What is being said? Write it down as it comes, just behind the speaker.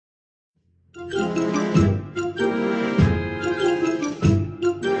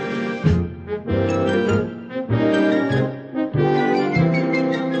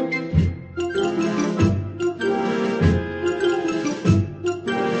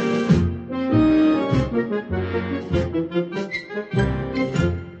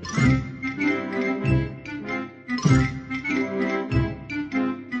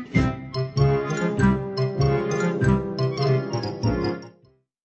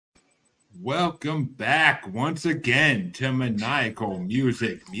Welcome back once again to Maniacal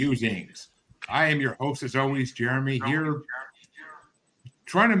Music Musings. I am your host, as always, Jeremy, here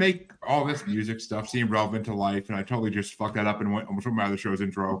trying to make all this music stuff seem relevant to life, and I totally just fucked that up and went almost from my other show's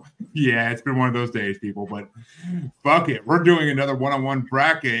intro. Yeah, it's been one of those days, people, but fuck it. We're doing another one-on-one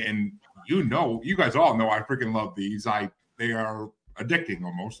bracket, and you guys all know I freaking love these. They are addicting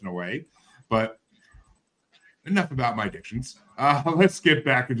almost in a way, but enough about my addictions. Let's get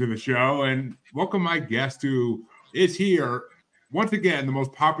back into the show and welcome my guest who is here. Once again, the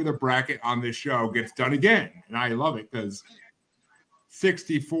most popular bracket on this show gets done again. And I love it because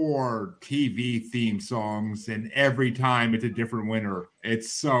 64 TV theme songs, and every time it's a different winner.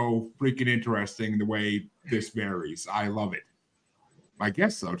 It's so freaking interesting the way this varies. I love it. My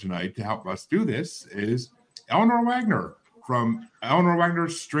guest, though, tonight to help us do this is Eleanor Wagner from Eleanor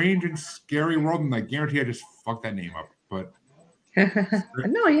Wagner's Strange and Scary World. And I guarantee I just fucked that name up. But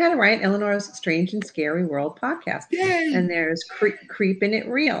no, you had it right. Eleanor's Strange and Scary World podcast. Yay! And there's Creeping It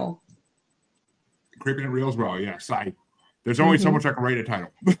Real. Creeping It Real as well, yes. There's only so much I can write a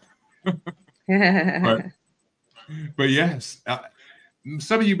title. but yes,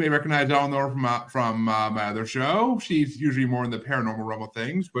 some of you may recognize Eleanor from my other show. She's usually more in the paranormal realm of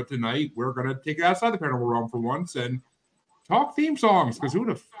things, but tonight we're going to take it outside the paranormal realm for once and talk theme songs, because who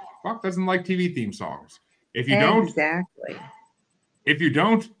the fuck doesn't like TV theme songs? If you don't, exactly. If you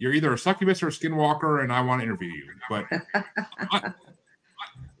don't, you're either a succubus or a skinwalker, and I want to interview you. But,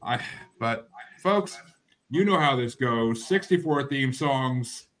 but folks, you know how this goes. 64 theme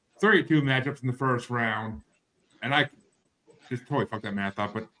songs, 32 matchups in the first round, and I just totally fucked that math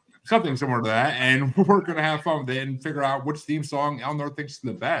up, but something similar to that. And we're gonna have fun with it and figure out which theme song Eleanor thinks is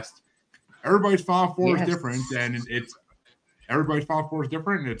the best. Everybody's Final Four is different, and everybody's Final Four is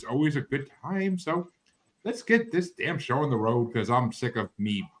different, and it's always a good time. So let's get this damn show on the road, because I'm sick of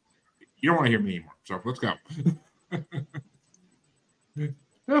me. You don't want to hear me anymore, so let's go.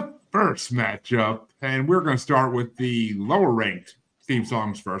 The first matchup, and we're going to start with the lower-ranked theme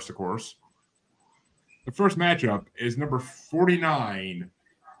songs first, of course. The first matchup is number 49,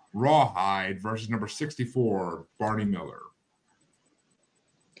 Rawhide, versus number 64, Barney Miller.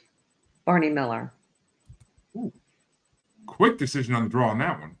 Barney Miller. Ooh. Quick decision on the draw on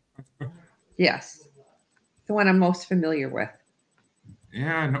that one. Yes. The one I'm most familiar with.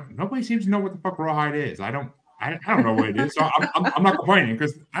 Yeah, nobody seems to know what the fuck Rawhide is. I don't know what it is, so I'm not complaining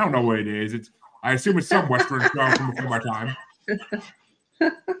because I don't know what it is. I assume it's some Western show from before my time.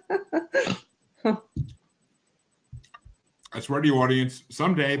 I swear to you, audience,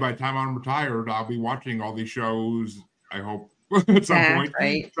 someday by the time I'm retired, I'll be watching all these shows. I hope at some point.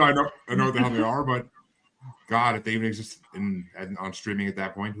 Right. So I know what the hell they are, but God, if they even exist on streaming at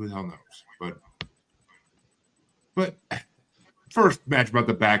that point, who the hell knows? But first match about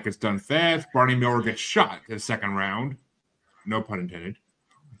the back gets done fast. Barney Miller gets shot in the second round. No pun intended.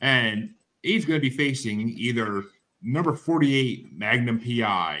 And he's going to be facing either number 48, Magnum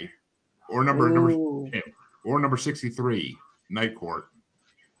PI, or number 63, Night Court.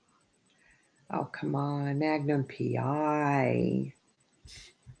 Oh, come on. Magnum PI.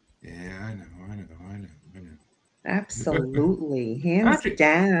 Yeah, I know. Absolutely. Hands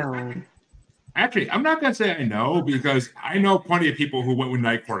down. Actually, I'm not going to say I know, because I know plenty of people who went with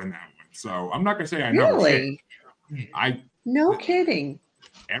Night Court in that one. So I'm not going to say I know. Really? No kidding.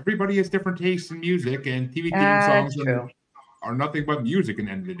 Everybody has different tastes in music, and TV theme songs are nothing but music at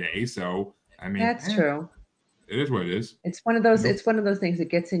the end of the day. So I mean, that's true. It is what it is. It's one of those. It's one of those things that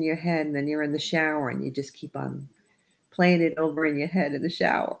gets in your head, and then you're in the shower, and you just keep on playing it over in your head in the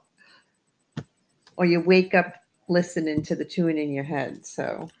shower, or you wake up listening to the tune in your head.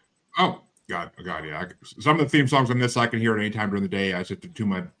 So. Oh God, yeah. Some of the theme songs on this I can hear at any time during the day. I just have to tune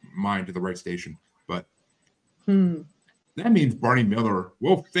my mind to the right station. But that means Barney Miller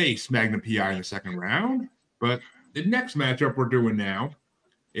will face Magnum PI in the second round. But the next matchup we're doing now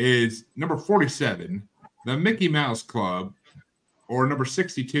is number 47, the Mickey Mouse Club, or number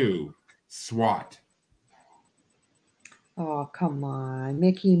 62, SWAT. Oh, come on,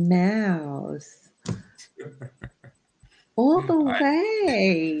 Mickey Mouse. All the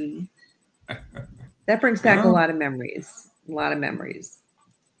way. That brings back a lot of memories.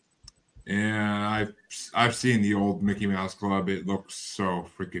 And I've seen the old Mickey Mouse Club. It looks so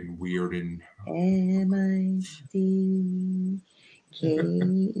freaking weird and MICKEYMOUSE.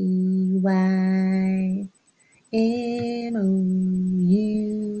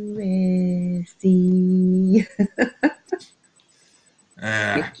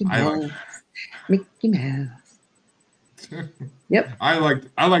 Mickey I like Mouse. Mickey Mouse. Yep. I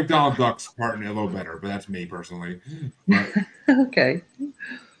like Donald Duck's part in it a little better, but that's me personally. But Okay.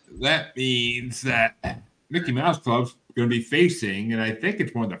 that means that Mickey Mouse Club's going to be facing, and I think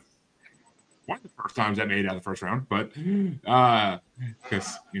it's one of the first times that made it out of the first round, but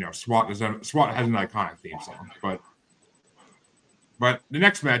because SWAT has an iconic theme song, but the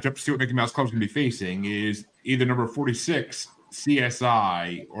next matchup to see what Mickey Mouse Club's going to be facing is either number 46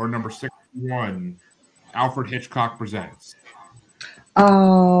 CSI or number 61 Alfred Hitchcock Presents.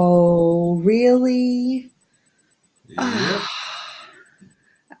 Oh, really? Yep.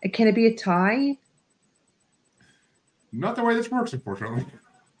 Can it be a tie? Not the way this works, unfortunately.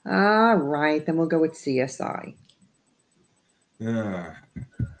 All right, then we'll go with CSI. The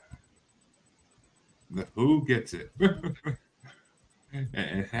Who gets it.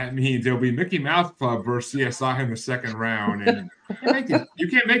 And that means it'll be Mickey Mouse Club versus CSI in the second round. And you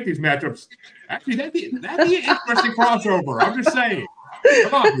can't make these matchups. Actually, that'd be an interesting crossover. I'm just saying.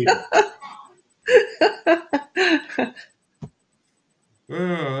 Come on, people.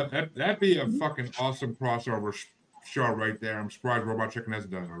 That'd be a fucking awesome crossover show right there. I'm surprised Robot Chicken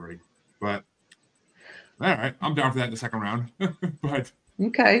hasn't done it already. But all right, I'm down for that in the second round. But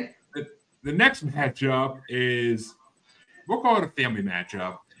Okay. the next matchup is, we'll call it a family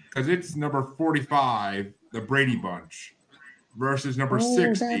matchup because it's number 45, the Brady Bunch, versus number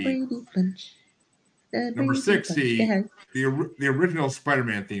 60, the Brady Bunch. The number Brady 60, Bunch. the original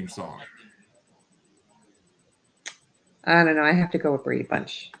Spider-Man theme song. I don't know. I have to go with Brady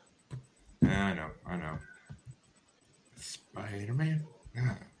Bunch. I know. Spider-Man.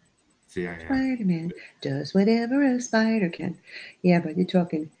 See, I am. Spider-Man does whatever a spider can. Yeah, but you're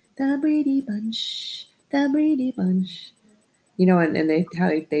talking the Brady Bunch, the Brady Bunch. And they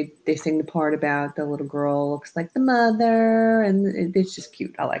sing the part about the little girl looks like the mother, and it's just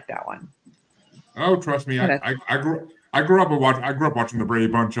cute. I like that one. Oh, trust me, I grew up watching the Brady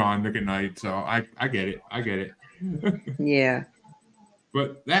Bunch on Nick at Night, so I get it. Yeah.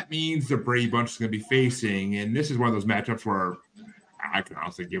 But that means the Brady Bunch is going to be facing, and this is one of those matchups where I can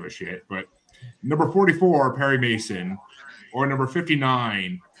honestly give a shit. But number 44, Perry Mason, or number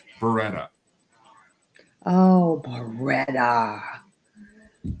 59, Beretta. Oh, Beretta.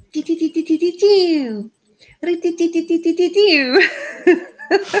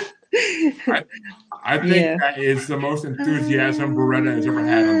 I think Yeah. that is the most enthusiasm Beretta has ever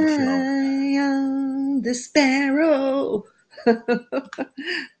had on the show. I am the sparrow.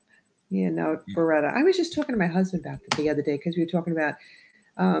 Beretta. I was just talking to my husband about that the other day because we were talking about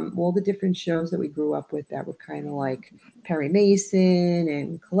all the different shows that we grew up with that were kind of like Perry Mason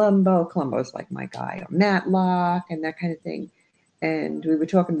and Columbo. Columbo's like my guy, or Matlock, and that kind of thing. And we were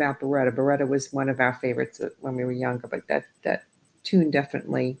talking about Beretta. Beretta was one of our favorites when we were younger, but that tune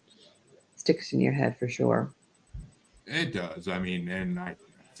definitely sticks in your head for sure. It does. I mean, and I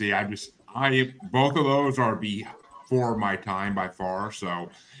both of those are before my time by far. So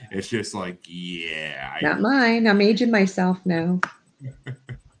it's just like, yeah. Not mine. I'm aging myself now.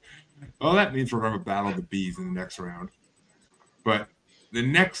 Well, that means we're going to battle the bees in the next round. But the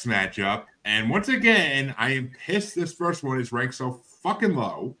next matchup, and once again, I am pissed this first one is ranked so fucking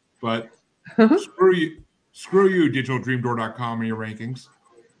low, but screw you, digitaldreamdoor.com and your rankings.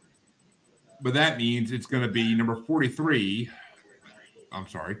 But that means it's going to be number 43, I'm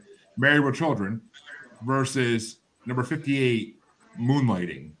sorry, Married with Children versus number 58,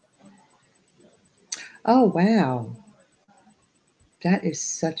 Moonlighting. Oh, wow. That is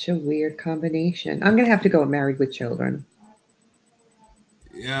such a weird combination. I'm going to have to go with Married with Children.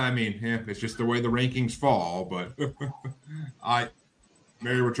 Yeah, I mean, it's just the way the rankings fall, but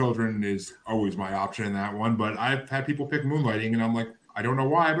Married with Children is always my option in that one. But I've had people pick Moonlighting, and I'm like, I don't know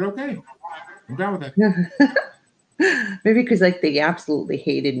why, but okay, I'm down with that. Maybe because they absolutely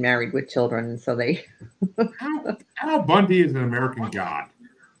hated Married with Children, and so they. Al Bundy is an American god.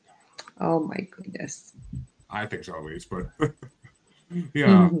 Oh my goodness. I think so, at least. But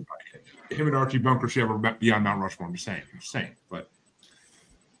yeah, him and Archie Bunker should ever be on Mount Rushmore. I'm just saying. But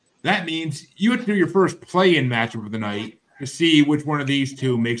that means you have to do your first play-in matchup of the night to see which one of these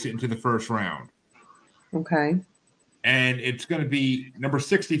two makes it into the first round. Okay. And it's going to be number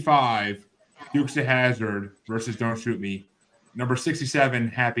 65, Dukes of Hazzard versus Don't Shoot Me. Number 67,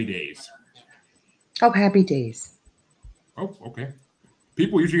 Happy Days. Oh, Happy Days. Oh, okay.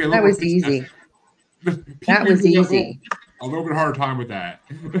 People usually get a That little was bit easy. That people was usually get easy. a little bit harder time with that.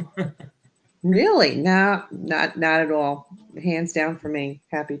 Really? No, not at all. Hands down for me.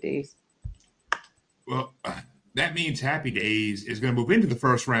 Happy Days. Well, that means Happy Days is going to move into the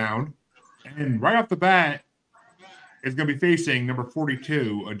first round, and right off the bat, is going to be facing number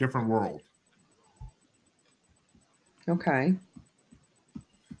 42, A Different World. Okay.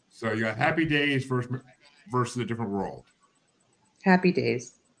 So you got Happy Days versus A Different World. Happy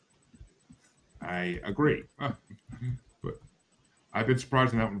Days. I agree. But I've been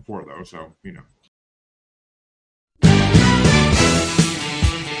surprised in that one before, though, so, you know.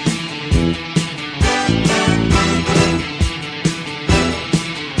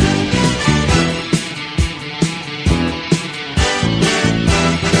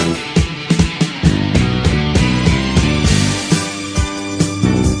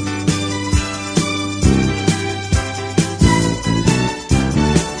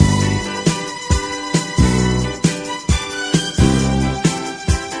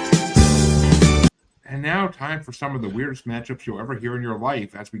 And now, time for some of the weirdest matchups you'll ever hear in your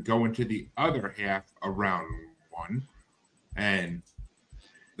life as we go into the other half of round one. And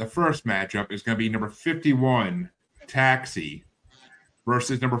the first matchup is going to be number 51, Taxi,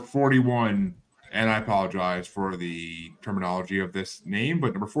 versus number 41, and I apologize for the terminology of this name,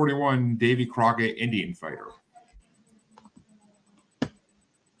 but number 41, Davy Crockett, Indian Fighter. I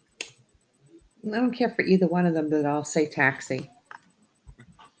don't care for either one of them, but I'll say Taxi.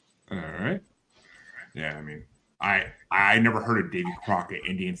 All right. Yeah, I mean, I never heard of Davy Crockett,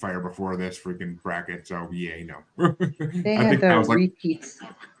 Indian Fighter before this freaking bracket, so yeah, you know. They I had think I the was like, repeats.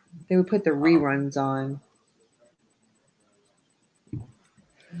 They would put the reruns on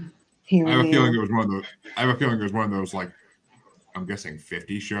here I have and a feeling there. it was one of those. I have a feeling it was one of those, like, I'm guessing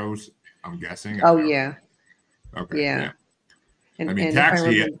 50 shows. I'm guessing. Oh yeah, Okay, yeah. yeah. I And mean, if I Taxi.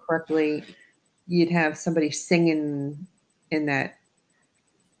 remember correctly, you'd have somebody singing in that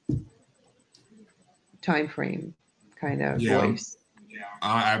time frame kind of Yeah, voice.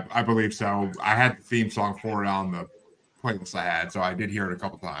 I believe so. I had the theme song for it on the playlist I had, so I did hear it a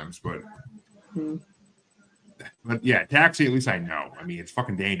couple times. Hmm. But yeah, Taxi. At least I know. I mean, it's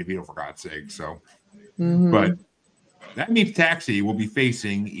fucking Danny DeVito for God's sake. So, Mm-hmm. but that means Taxi will be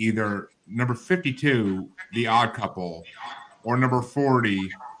facing either number 52, The Odd Couple, or number 40,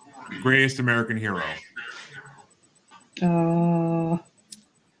 Greatest American Hero. Oh,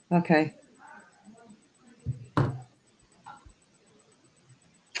 okay.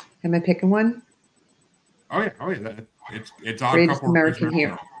 Am I picking one? Oh yeah. It's Odd Greatest Couple or Greatest American American Hero.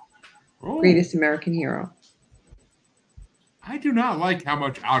 Hero. Oh, Greatest American Hero. I do not like how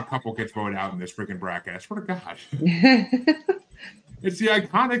much Odd Couple gets voted out in this freaking bracket. I swear to God. It's the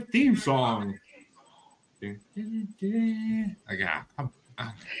iconic theme song. Yeah, come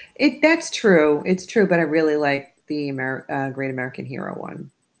on. That's true. It's true, but I really like the Great American Hero one.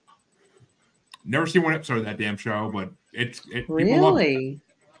 Never seen one episode of that damn show, but people love Really?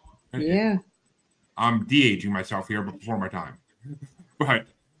 it. Yeah. I'm de-aging myself here, but before my time. But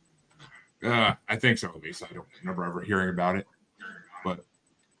I think so, at least. I don't remember ever hearing about it. But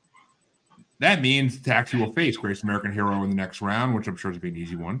that means Taxi will face Greatest American Hero in the next round, which I'm sure is going to be an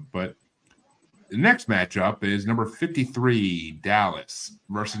easy one. But the next matchup is number 53, Dallas,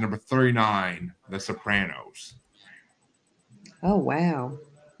 versus number 39, The Sopranos. Oh wow.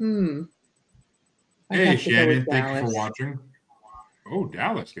 I'd Hey, have to go with Shannon, thank you for Dallas. watching. Oh,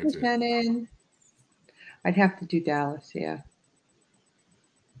 Dallas Hey, gets it. Shannon. I'd have to do Dallas. Yeah.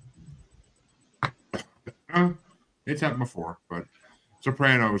 It's happened before, but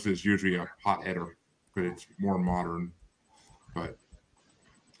Sopranos is usually a hot hitter because it's more modern. But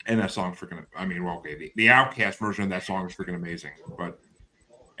and that song's freaking. I mean, well, okay, the Outcast version of that song is freaking amazing. But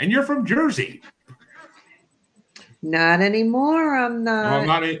and you're from Jersey. Not anymore. I'm Well,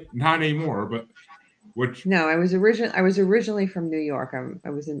 not. not anymore, but which No, I was originally from New York. I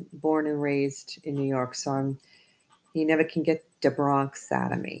was born and raised in New York, so you never can get the Bronx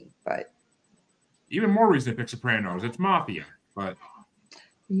out of me. But even more reason to pick Sopranos. It's Mafia, but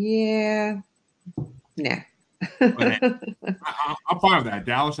yeah, nah. but I'm fine with that.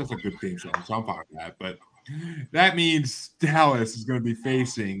 Dallas has a good theme song, so I'm fine with that. But that means Dallas is going to be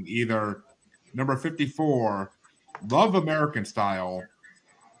facing either number 54, Love American Style,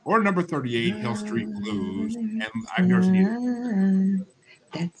 or number 38, Hill Street Blues. And I've never seen either.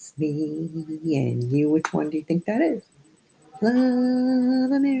 That's me and you. Which one do you think that is?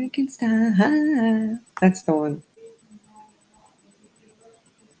 Love American Style. That's the one.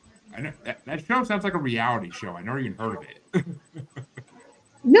 I know, that show sounds like a reality show. I never even heard of it.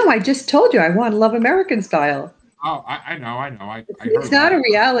 No, I just told you I want Love American Style. Oh, I know. I heard It's not about a it.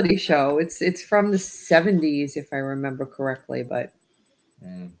 reality show. It's from the 70s, if I remember correctly, but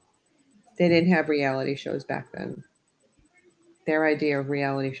Mm, they didn't have reality shows back then. Their idea of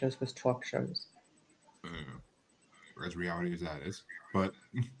reality shows was talk shows. as reality as that is, but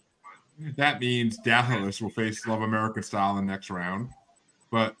that means Dallas will face Love American Style in the next round.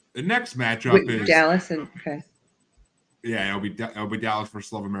 But the next matchup With is Dallas and okay. yeah, it'll be Dallas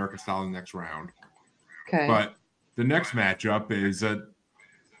versus Love American Style in the next round. Okay. But the next matchup is a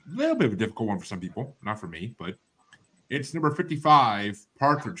little bit of a difficult one for some people, not for me, but it's number 55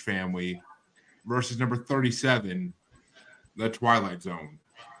 Partridge Family versus number 37 The Twilight Zone.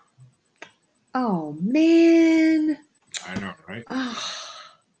 Oh man. I know, right? Oh,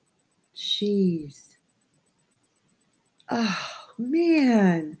 jeez. Oh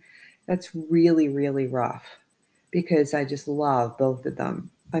man. That's really, really rough because I just love both of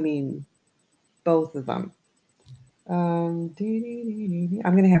them. I mean, both of them. I'm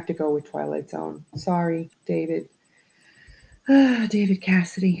gonna have to go with Twilight Zone. Sorry, David. David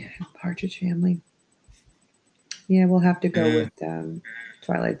Cassidy, Partridge Family. Yeah, we'll have to go Eh, with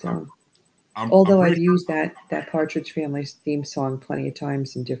Twilight I'm, Zone. I'm Although pretty I've sure used that Partridge Family's theme song plenty of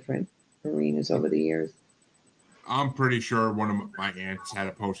times in different arenas over the years. one of my aunts had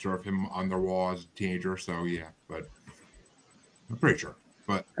a poster of him on their wall as a teenager, so yeah, but I'm pretty sure.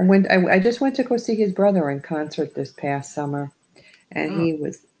 But I just went to go see his brother in concert this past summer, and oh, he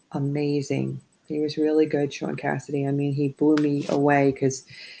was amazing. He was really good, Sean Cassidy. I mean, he blew me away because,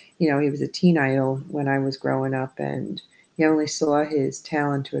 he was a teen idol when I was growing up, and you only saw his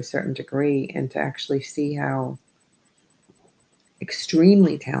talent to a certain degree, and to actually see how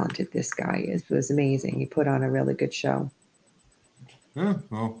extremely talented this guy is was amazing. He put on a really good show. yeah,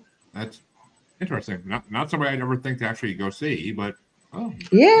 well, that's interesting. Not somebody I'd ever think to actually go see, but oh,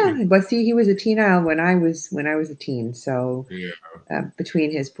 Yeah, maybe. but see, he was a teen idol when I was a teen. So Yeah. between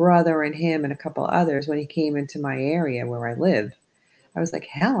his brother and him and a couple others, when he came into my area where I live, I was like,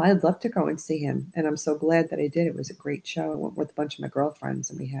 hell, I'd love to go and see him. And I'm so glad that I did. It was a great show. I went with a bunch of my girlfriends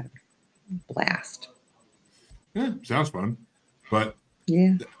and we had a blast. Yeah, sounds fun. But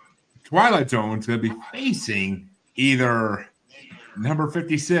Yeah. Twilight Zone's going to be facing either number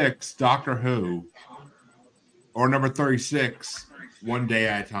 56, Doctor Who, or number 36, One Day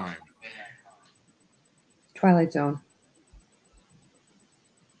at a Time. Twilight Zone.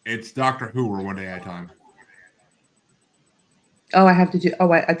 It's Doctor Who or One Day at a Time. Oh, I have to do.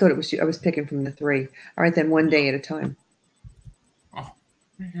 Oh, I thought it was you. I was picking from the three. All right, then one day at a time. Oh,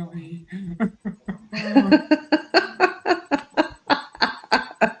 really?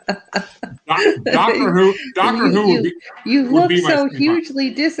 Doctor you Who you you would look be my so second five. hugely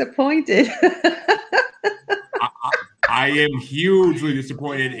disappointed. I, I, I am hugely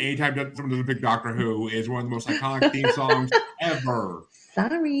disappointed anytime someone doesn't pick Doctor Who. Is one of the most iconic theme songs ever.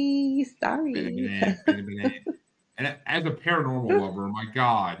 Sorry. And as a paranormal lover, my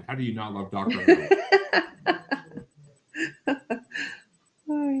God, how do you not love Doctor Who?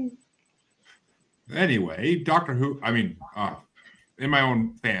 Anyway, Doctor Who. I mean, in my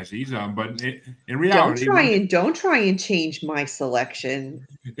own fantasies, but in don't reality, try and don't try and change my selection.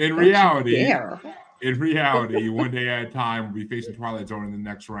 in Don't you reality, dare. in reality, One Day at a Time will be facing Twilight Zone in the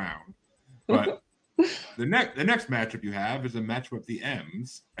next round. But the next matchup you have is a matchup of the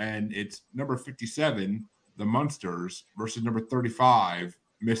M's, and it's number 57, the Munsters, versus number 35,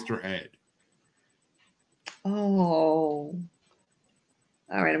 Mr. Ed. Oh.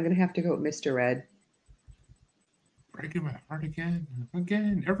 All right, I'm gonna have to go with Mr. Ed. Breaking my heart again,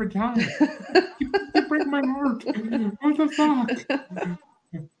 every time. You break my heart. What the fuck?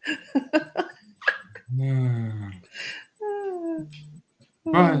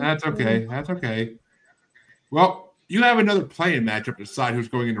 But that's okay. That's okay. Well, you have another playing matchup to decide who's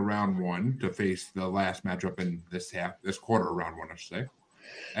going into round one to face the last matchup in this quarter, round one, I should say.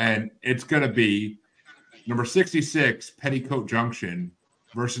 And it's going to be number 66, Petticoat Junction,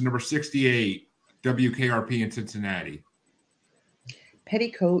 versus number 68, WKRP in Cincinnati.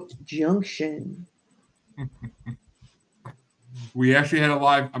 Petticoat Junction. We actually had a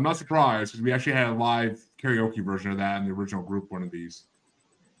live, I'm not surprised because we actually had a live karaoke version of that in the original group, one of these.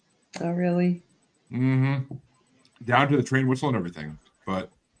 Oh, really? Mm-hmm. Down to the train whistle and everything.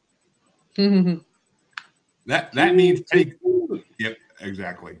 But that means yep,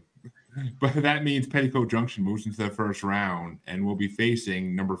 exactly. But that means Petticoat Junction moves into the first round and will be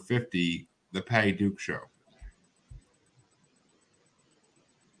facing number 50, the Patty Duke Show.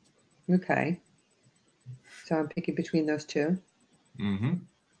 Okay. So I'm picking between those two. Mm-hmm.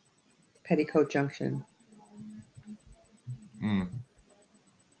 Petticoat Junction. Mm.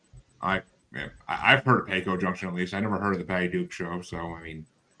 I Yeah, I've heard of Payco Junction at least. I never heard of the Patty Duke show, so I mean,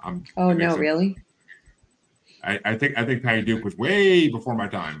 Oh that makes no, sense. really? I think Patty Duke was way before my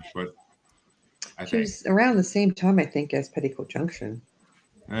time, but I She think was around the same time, I think, as Petticoat Junction.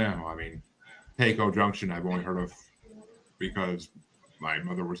 yeah, well, I mean, Payco Junction I've only heard of because my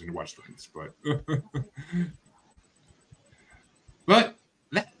mother was in westerns, but but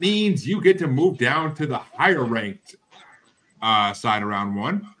that means you get to move down to the higher ranked side of round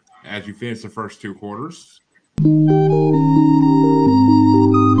one as you finish the first two quarters.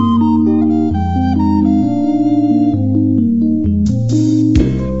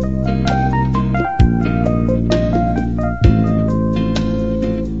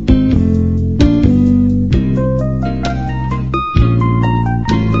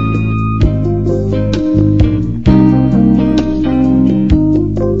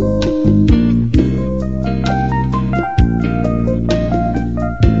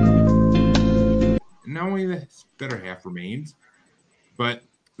 And only the better half remains. But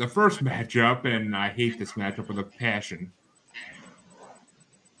the first matchup, and I hate this matchup with a passion.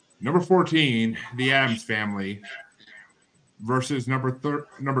 Number 14, the Adams Family versus number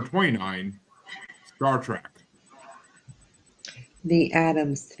 29, Star Trek. The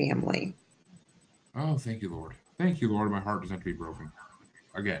Adams Family. Oh, thank you, Lord. Thank you, Lord. My heart doesn't have to be broken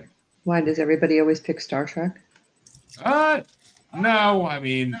again. Why does everybody always pick Star Trek? No, I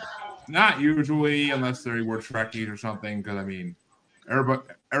mean, not usually unless they were Trekkies or something. Because I mean,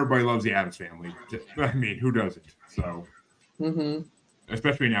 everybody loves the Adams Family. I mean, who doesn't? So, Mm-hmm.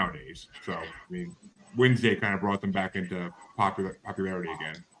 especially nowadays. So, I mean, Wednesday kind of brought them back into popularity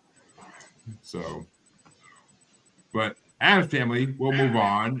again. So, but Adams Family will move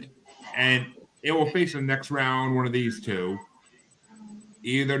on, and it will face the next round one of these two.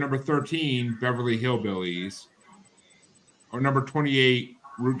 Either number 13, Beverly Hillbillies, or number 28,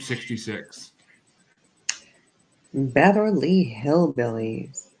 Route 66. Beverly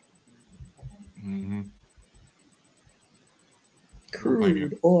Hillbillies. Mm-hmm. Don't blame you.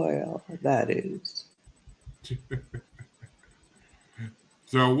 Crude oil, that is.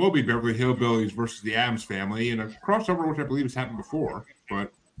 So we'll be Beverly Hillbillies versus the Adams Family in a crossover, which I believe has happened before.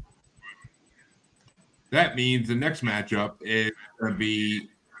 But that means the next matchup is going to be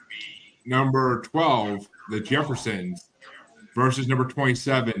number 12, the Jeffersons, versus number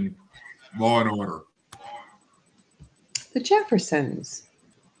 27, Law and Order. The Jeffersons.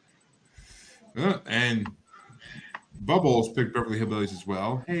 And Bubbles picked Beverly Hillbillies as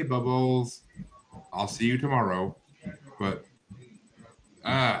well. Hey, Bubbles, I'll see you tomorrow. But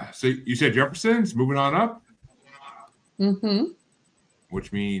so you said Jeffersons moving on up, Mm-hmm.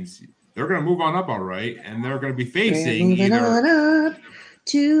 which means they're going to move on up, all right, and they're going to be We're facing moving either. on up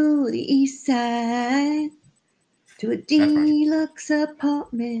to the east side to a That's my. deluxe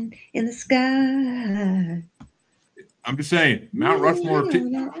apartment in the sky. I'm just saying, Mount Rushmore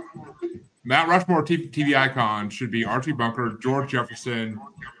TV icon should be Archie Bunker, George Jefferson,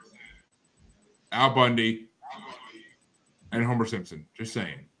 Al Bundy, and Homer Simpson. Just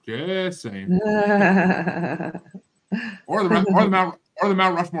saying. Just saying. Or the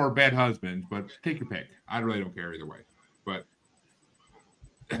Mount Rushmore bad husbands, but take your pick. I really don't care either way. But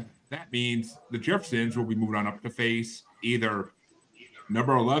that means the Jeffersons will be moving on up to face either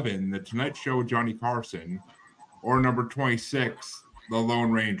number 11, The Tonight Show with Johnny Carson, or number 26, The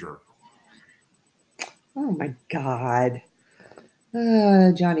Lone Ranger. Oh my God.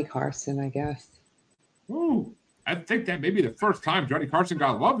 Johnny Carson, I guess. Ooh, I think that may be the first time Johnny Carson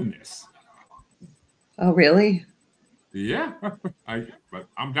got love in this. Oh, really? Yeah, but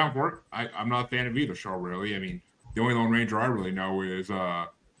I'm down for it. I'm not a fan of either show, really. I mean, the only Lone Ranger I really know is Johnny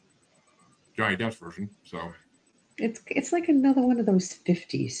Depp's version. So, It's like another one of those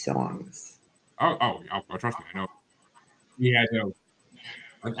 50s songs. trust me, I know. Yeah, no.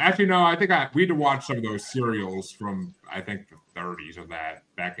 Actually, no. I think we had to watch some of those serials from I think the 30s of that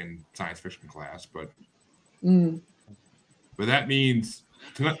back in science fiction class. Mm. But that means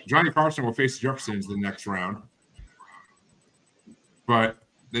Johnny Carson will face the Jeffersons in the next round. But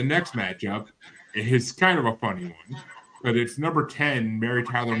the next matchup is kind of a funny one. But it's number 10, Mary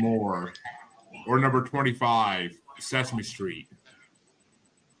Tyler Moore, or number 25, Sesame Street.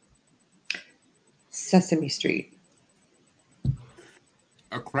 Sesame Street.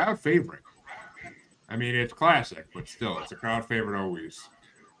 A crowd favorite. I mean, it's classic, but still, it's a crowd favorite always.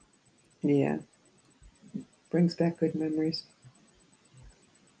 Yeah. Brings back good memories.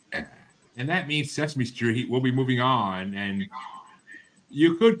 And that means Sesame Street will be moving on, and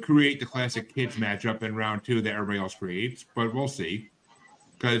you could create the classic kids matchup in round 2 that everybody else creates, but we'll see.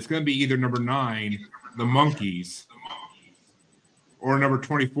 Because it's going to be either number 9, the Monkees, or number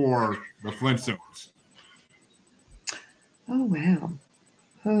 24, the Flintstones. Oh, wow.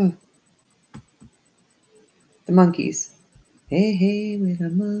 Oh, the Monkeys. Hey, hey, we're the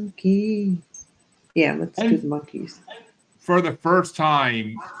Monkeys. Yeah, let's do the Monkeys. For the first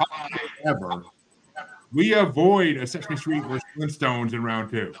time ever, we avoid a Sesame Street versus Flintstones in round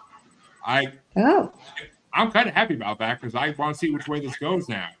 2. Oh. I'm kind of happy about that because I want to see which way this goes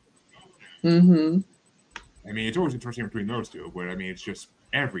now. Mm-hmm. I mean, it's always interesting between those two, but I mean, it's just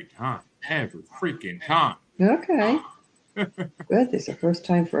every freaking time. Okay. Good. There's a first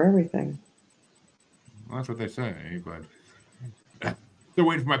time for everything. Well, that's what they say, but still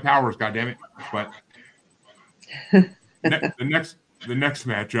waiting for my powers, goddammit. But the next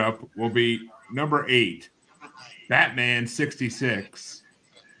matchup will be number 8, Batman 66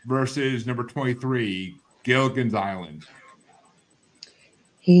 versus number 23, Gilligan's Island.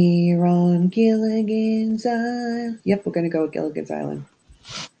 Here on Gilligan's Island. Yep, we're gonna go with Gilligan's Island.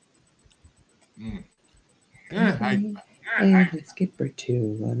 And his skipper to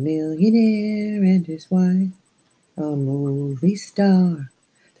a millionaire and his wife, a movie star,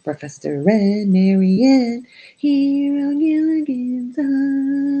 the professor and Marianne, here on Gilligan's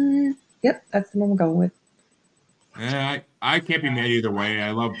Island. Yep, that's the one we're going with. I can't be mad either way. I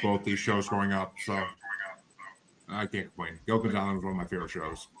love both these shows growing up, so I can't complain. Gilligan's Island was one of my favorite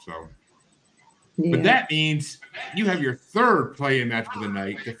shows. So, Yeah. but that means you have your third play-in match of the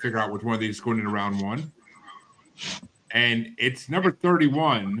night to figure out which one of these is going into round 1. And it's number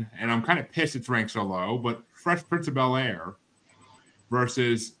 31, and I'm kind of pissed it's ranked so low, but Fresh Prince of Bel-Air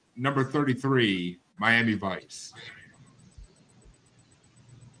versus number 33, Miami Vice.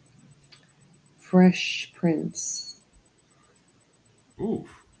 Fresh Prince. Ooh,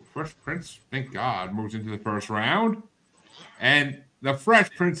 Fresh Prince, thank God, moves into the first round. And the Fresh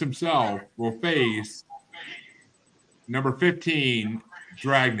Prince himself will face number 15,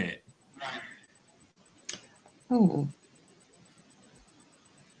 Dragnet. Oh.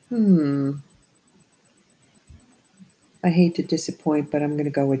 I hate to disappoint, but I'm going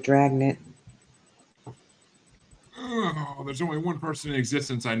to go with Dragnet. Oh, there's only one person in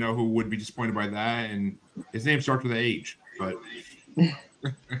existence I know who would be disappointed by that, and his name starts with an H. But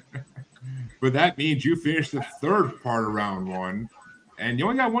but that means you finished the third part of round 1, and you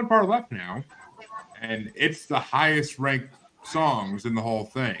only got one part left now, and it's the highest ranked songs in the whole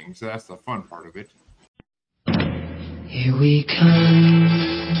thing. So that's the fun part of it. Here we come,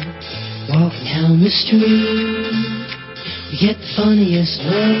 walking down the street. We get the funniest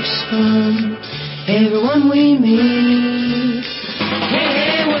looks from everyone we meet. Hey,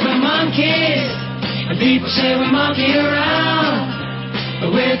 hey, we're the monkeys, and people say we monkey around,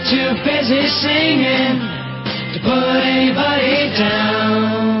 but we're too busy singing to put anybody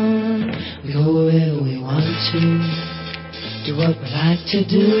down. We go wherever we want to, do what we like to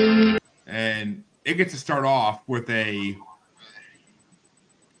do. And it gets to start off with a,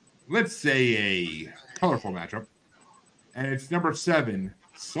 let's say, a colorful matchup. And it's number 7,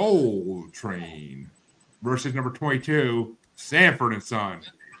 Soul Train versus number 22, Sanford and Son.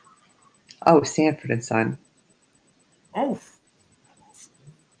 Oh, Sanford and Son. Oh,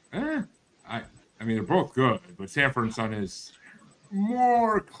 I mean, they're both good, but Sanford and Son is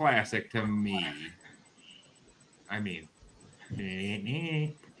more classic to me. I mean,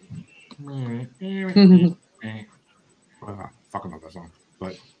 fucking love that song.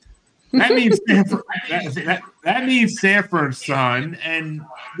 But that means Sanford. That means Sanford and Son, and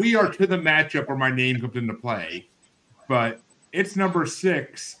we are to the matchup where my name comes into play. But it's number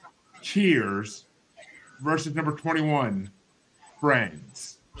 6, Cheers, versus number 21,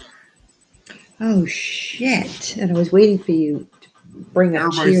 Friends. Oh, shit. And I was waiting for you to bring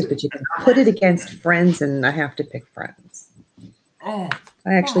up Cheers, but you can put it against Friends, and I have to pick Friends. Oh,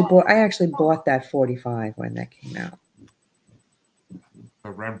 I actually bought that 45 when that came out. The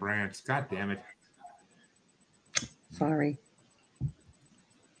Rembrandts. God damn it. Sorry.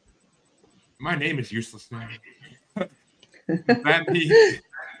 My name is useless now. That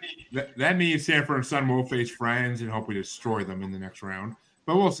means Sanford and Son will face Friends and hope we destroy them in the next round.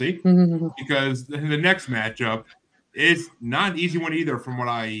 But we'll see. Because the next matchup is not an easy one either, from what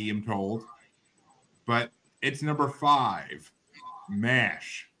I am told. But it's number 5,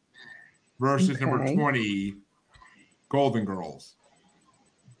 MASH, versus number 20, Golden Girls.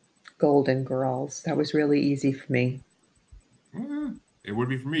 Golden Girls. That was really easy for me. It would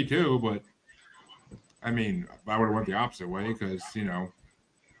be for me too, but I mean, I would have went the opposite way because, you know,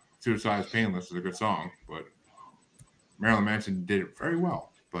 Suicide's Painless is a good song, but Marilyn Manson did it very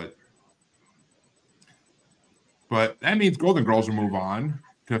well. But that means Golden Girls will move on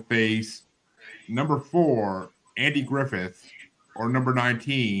to face number 4, Andy Griffith, or number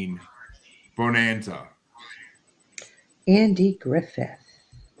 19, Bonanza? Andy Griffith.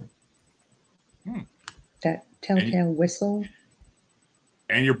 Hmm. That telltale whistle.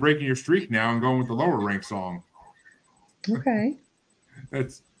 And you're breaking your streak now and going with the lower ranked song. Okay.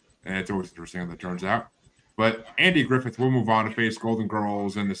 It's always interesting how that turns out. But Andy Griffith will move on to face Golden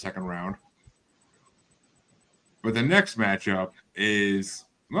Girls in the second round. But the next matchup is,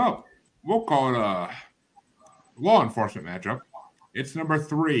 well, we'll call it a law enforcement matchup. It's number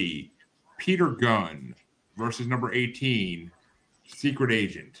 3, Peter Gunn versus number 18, Secret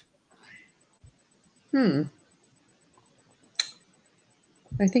Agent. I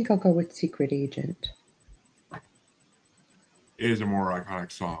think I'll go with Secret Agent. It is a more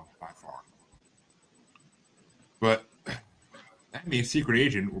iconic song by far. But that means Secret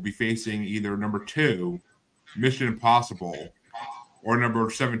Agent will be facing either number 2, Mission Impossible, or number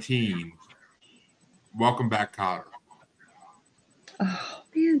 17, Welcome Back, Kotter. Oh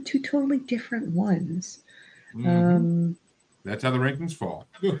man, two totally different ones. Mm-hmm. That's how the rankings fall.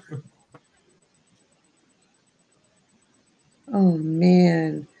 Oh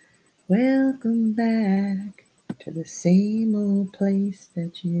man, welcome back to the same old place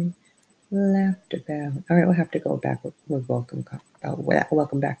that you laughed about. All right, we'll have to go back with Welcome Back, Cotter.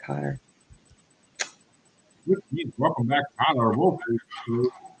 Welcome Back, Kotter.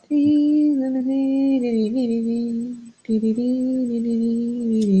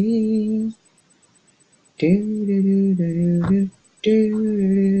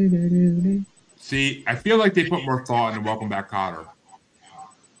 See, I feel like they put more thought into Welcome Back, Kotter.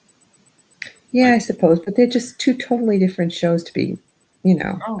 Yeah, I suppose, but they're just two totally different shows to be,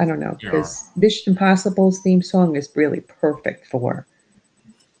 I don't know, because Mission Impossible's theme song is really perfect for.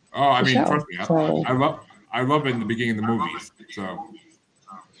 Oh, I mean, show. trust me, I love it in the beginning of the movies. So,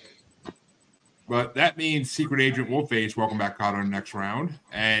 but that means Secret Agent will face Welcome Back, Kotter in the next round,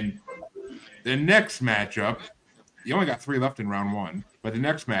 and the next matchup, you only got 3 left in round 1, but the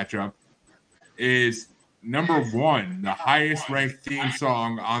next matchup is number 1, the highest ranked theme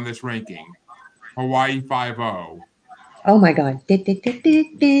song on this ranking, Hawaii 5-0. Oh my God. I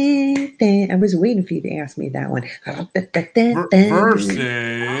was waiting for you to ask me that one.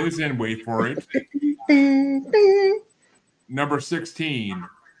 Versus, and wait for it, number 16,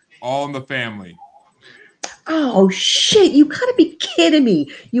 All in the Family. Oh shit, you gotta be kidding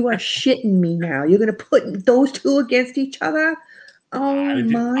me. You are shitting me now. You're gonna put those two against each other? Oh my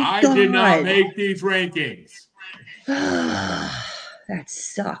God. I did not make these rankings. That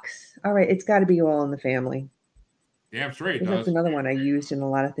sucks. All right, it's gotta be All in the Family. Damn straight, That's another one I used in a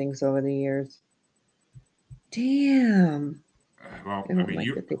lot of things over the years. Damn. Well, I don't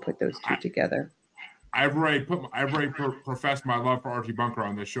like that they put those two together. I've already professed my love for Archie Bunker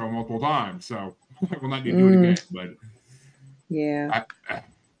on this show multiple times, so I will not need to do it again. But yeah,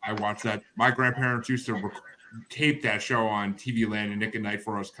 I watched that. My grandparents used to tape that show on TV Land and Nick at Night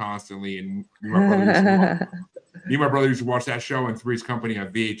for us constantly, and me and my brother used to watch that show in Three's Company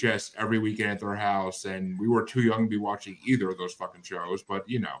on VHS every weekend at their house, and we were too young to be watching either of those fucking shows. But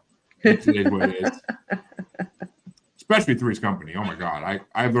it is what it is. Especially Three's Company. Oh my God,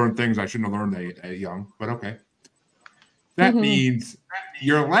 I've learned things I shouldn't have learned at young, but okay. That means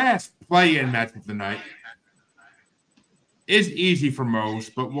your last play-in match of the night is easy for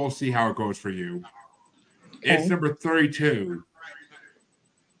most, but we'll see how it goes for you. Okay. It's number 32,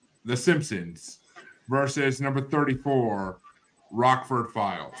 The Simpsons, versus number 34, Rockford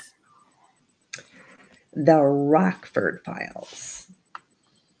Files. The Rockford Files.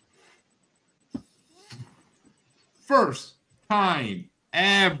 First time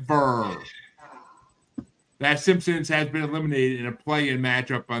ever that Simpsons has been eliminated in a play-in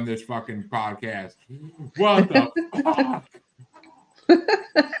matchup on this fucking podcast. What the fuck?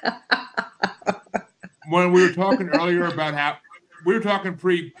 When we were talking earlier about how we were talking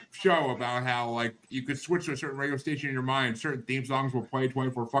pre-show about how like you could switch to a certain radio station in your mind, certain theme songs will play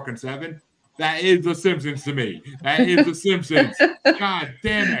 24/7. That is The Simpsons to me. That is The Simpsons. God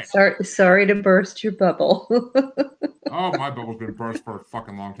damn it. Sorry to burst your bubble. Oh, my bubble's been burst for a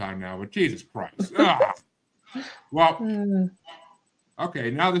fucking long time now, but Jesus Christ. Well,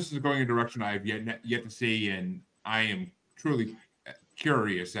 okay, now this is going in a direction I have yet to see, and I am truly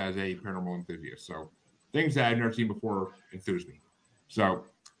curious as a paranormal enthusiast. So things that I've never seen before enthuse me. So,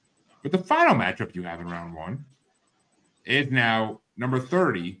 but the final matchup you have in round 1 is now number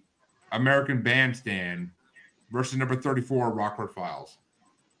 30, American Bandstand, versus number 34, Rockford Files.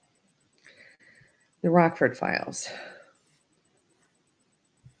 The Rockford Files.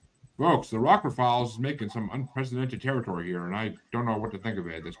 Folks, the Rockford Files is making some unprecedented territory here, and I don't know what to think of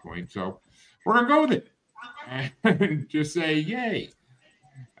it at this point. So we're going to go with it. and just say yay.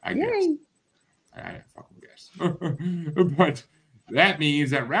 I guess. Yay. I fucking guess. But that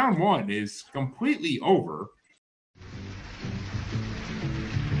means that round one is completely over.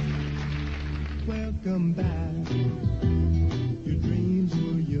 Welcome back. Your dreams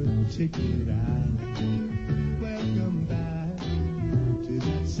were your ticket out. Welcome back to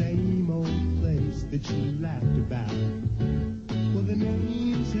that same old place that you laughed about. Well, the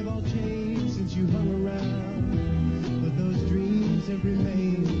names have all changed since you hung around, but those dreams have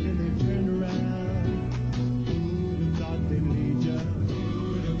remained and they've turned around. Who'd have thought they'd lead ya?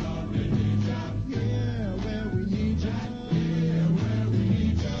 Who'd have thought they'd lead ya? Yeah, where we need ya. Yeah, where we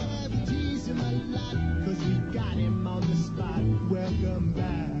need ya. Every tease him a lot, 'cause we got him on the spot. Welcome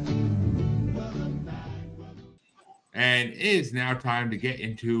back. Welcome back. And it is now time to get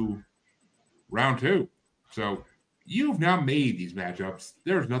into round two. So you've now made these matchups.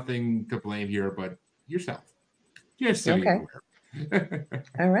 There's nothing to blame here but yourself. Just so you're aware.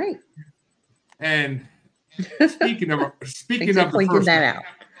 All right. And speaking of the pointed first, that out.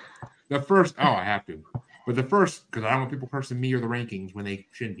 the first, oh, I have to. But the first, because I don't want people cursing me or the rankings when they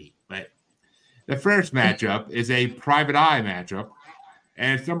shouldn't be. But the first matchup is a private eye matchup,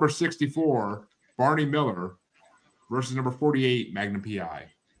 and it's number 64, Barney Miller, versus number 48, Magnum PI.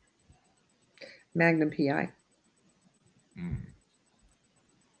 Magnum PI.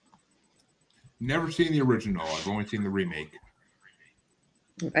 Never seen the original. I've only seen the remake.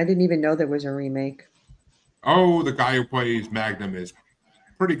 I didn't even know there was a remake. Oh, the guy who plays Magnum is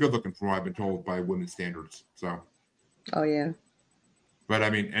pretty good looking from what I've been told by women's standards. So, Oh, yeah. but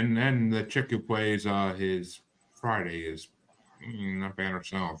I mean, and then the chick who plays his Friday is not bad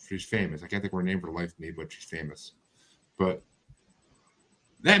herself. She's famous. I can't think of her name for the life of me, but she's famous. But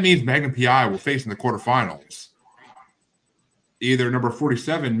that means Magnum PI will face in the quarterfinals either number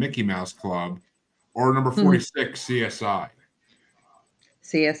 47 Mickey Mouse Club or number 46 CSI.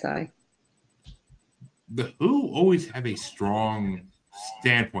 CSI. The Who always have a strong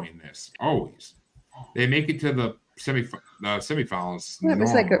standpoint in this. Always, they make it to the semifinals. Well, it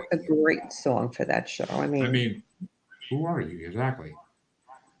was like a great song for that show. I mean, who are you exactly?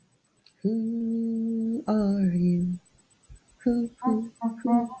 Who are you? Who?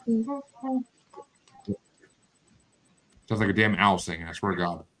 Sounds like a damn owl singing. I swear to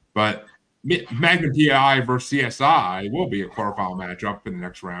God. But Magnum PI versus CSI will be a quarterfinal matchup in the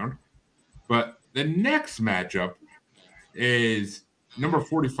next round. But the next matchup is number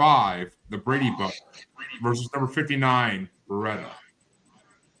 45, the Brady Bunch, versus number 59, Beretta.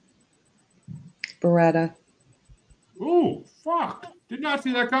 Beretta. Ooh, fuck. Did not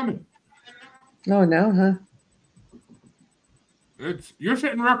see that coming. Oh, no, huh? You're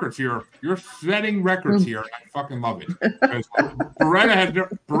setting records here. You're setting records here. I fucking love it. Because Beretta has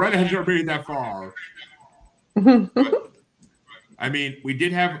never made that far. But, I mean, we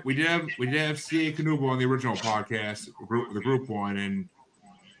did have C.A. Canubo on the original podcast, the group one, and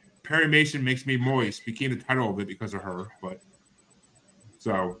Perry Mason Makes Me Moist became the title of it because of her. But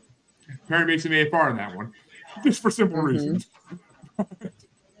so Perry Mason made it far in that one, just for simple reasons.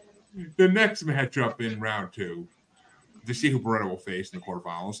 The next matchup in round two, to see who Beretta will face in the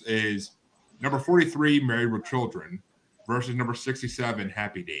quarterfinals, is number 43, Married with Children, versus number 67,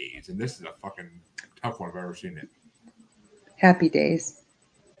 Happy Days. And this is a fucking tough one if I've ever seen it. Happy Days.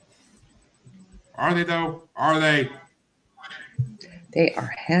 Are they, though? Are they? They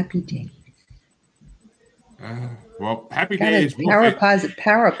are Happy Days. Well, Happy Got Days.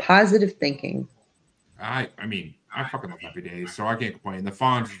 Power positive thinking. I mean, I fucking love Happy Days, so I can't complain. The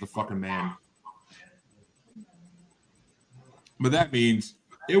Fonz is the fucking man. But that means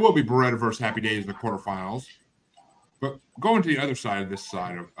it will be Beretta versus Happy Days in the quarterfinals. But going to the other side of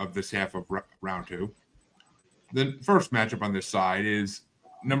this half of round two, the first matchup on this side is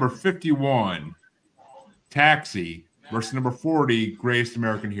number 51, Taxi, versus number 40, Greatest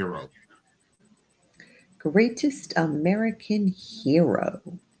American Hero. Greatest American Hero.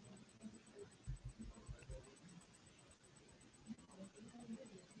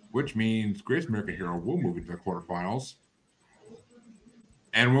 Which means Greatest American Hero will move into the quarterfinals.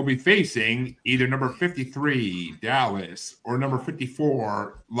 And we'll be facing either number 53, Dallas, or number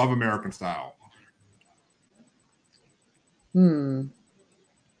 54, Love American Style. Love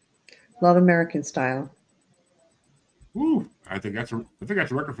American Style. Ooh, I think that's a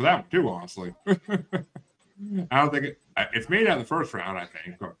record for that one too, honestly. I don't think it's made out of the first round, I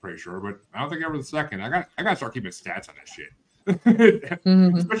think, I'm pretty sure, but I don't think ever the second. I gotta start keeping stats on this shit.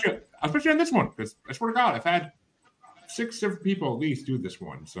 Especially on this one, because I swear to God, I've had 6 different people at least do this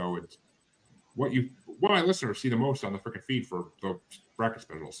one. So it's what my listeners see the most on the freaking feed for the bracket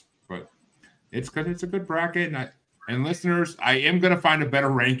specials. But It's because it's a good bracket, and listeners, I am going to find a better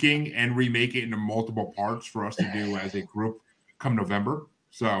ranking and remake it into multiple parts for us to do as a group come November.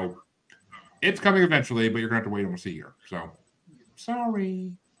 So it's coming eventually, but you're going to have to wait almost a year. So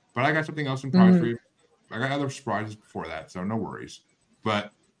sorry, but I got something else in prize for you. I got other surprises before that, so no worries.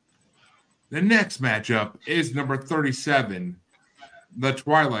 But the next matchup is number 37, the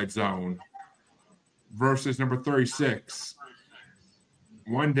Twilight Zone, versus number 36,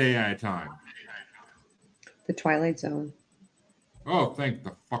 One Day at a Time. The Twilight Zone. Oh, thank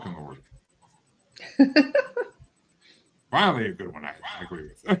the fucking Lord. Finally a good one, I agree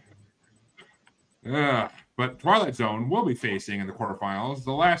with. But Twilight Zone will be facing in the quarterfinals,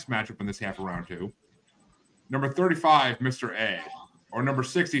 the last matchup in this half of round 2. Number 35, Mr. Ed, or number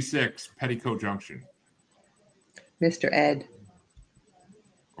 66, Petticoat Junction. Mr. Ed.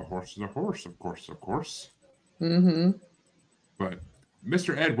 A horse is a horse, of course, of course. Mm-hmm. But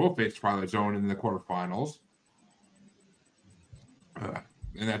Mr. Ed will face Twilight Zone in the quarterfinals.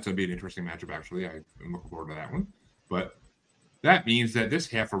 And that's going to be an interesting matchup, actually. I'm looking forward to that one. But that means that this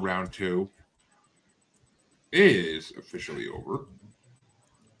half of round 2 is officially over.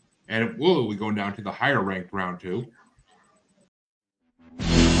 And it will be going down to the higher ranked round 2.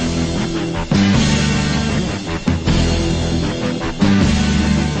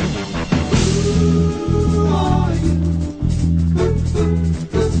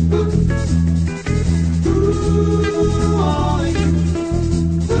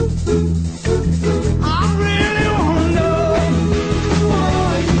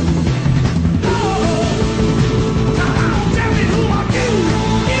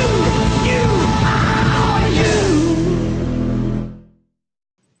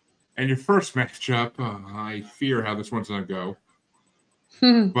 And your first matchup, I fear how this one's going to go.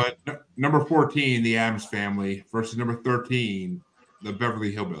 But number 14, the Addams Family, versus number 13, the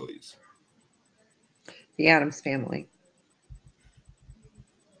Beverly Hillbillies. The Addams Family.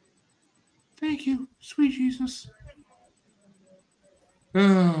 Thank you, sweet Jesus.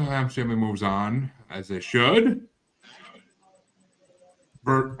 Addams Family moves on, as they should.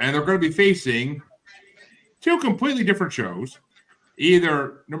 And they're going to be facing 2 completely different shows.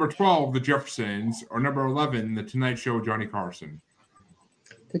 Either number 12, the Jeffersons, or number 11, the Tonight Show, Johnny Carson.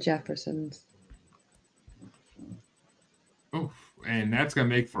 The Jeffersons. Oh, and that's going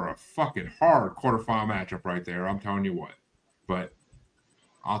to make for a fucking hard quarterfinal matchup right there. I'm telling you what. But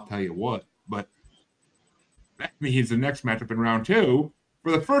I'll tell you what. But that means the next matchup in round 2,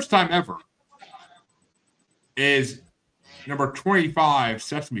 for the first time ever, is number 25,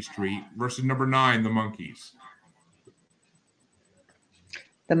 Sesame Street, versus number 9, the Monkees.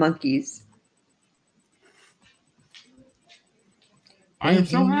 The Monkees. I am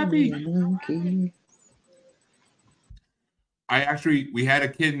so happy. We had a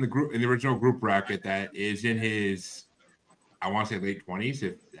kid in the original group bracket that is in his, I want to say late 20s,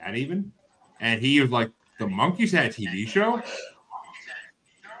 if that even. And he was like, the Monkees had a TV show?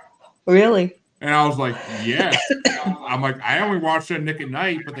 Really? And I was like, yes. I'm like, I only watched it Nick at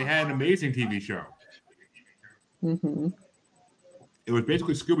Night, but they had an amazing TV show. Mm-hmm. It was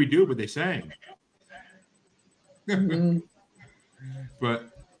basically Scooby-Doo, but they sang. Mm-hmm.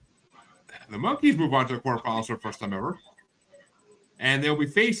 But the Monkees move on to the quarterfinals for the first time ever. And they'll be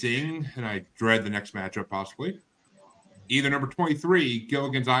facing, and I dread the next matchup possibly, either number 23,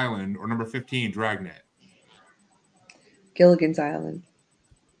 Gilligan's Island, or number 15, Dragnet. Gilligan's Island.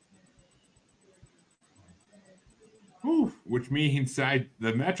 Ooh, which means the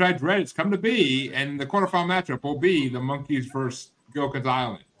match I dread is come to be, and the quarterfinal matchup will be the Monkees versus Gilligan's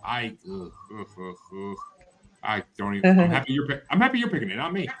Island. I don't even. I'm happy you're picking it,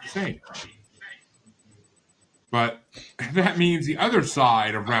 not me. Just saying. But that means the other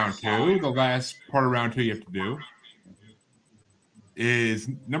side of round 2, the last part of round 2 you have to do, is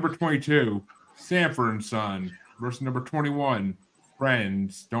number 22, Sanford and Son, versus number 21,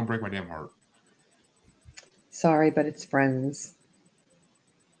 Friends. Don't break my damn heart. Sorry, but it's Friends.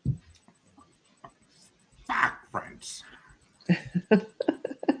 Fuck Friends.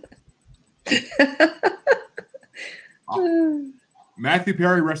 Matthew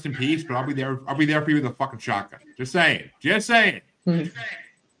Perry, rest in peace, but I'll be there for you with a fucking shotgun. Just saying. Mm-hmm.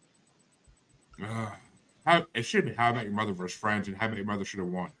 It should be How About Your Mother versus Friends, and How About Your Mother should have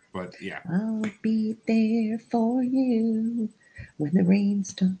won. But yeah. I'll be there for you when the rain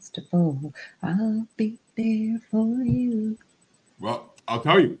starts to fall. I'll be there for you. Well, I'll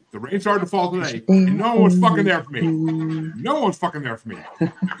tell you, the rain started to fall today, and no one's fucking there for me. No one's fucking there for me.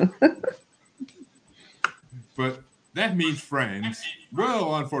 But that means Friends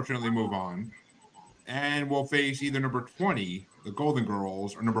will unfortunately move on and will face either number 20, the Golden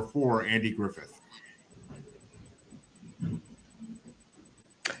Girls, or number 4, Andy Griffith.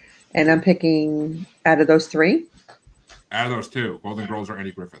 And I'm picking out of those 3. Out of those 2, Golden Girls or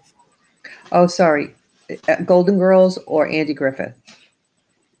Andy Griffith. Oh, sorry. Golden Girls or Andy Griffith.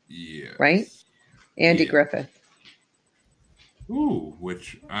 Yes. Right? Andy Griffith. Ooh,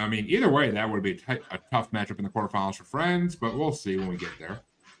 which, I mean, either way, that would be a tough matchup in the quarterfinals for Friends, but we'll see when we get there.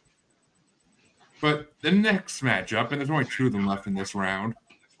 But the next matchup, and there's only 2 of them left in this round,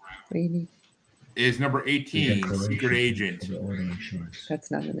 Really? is number 18, Secret Agent.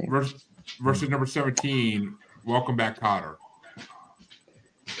 That's not in there. Versus number 17, Welcome Back, Kotter.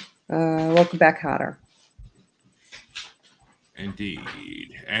 Welcome Back, Kotter.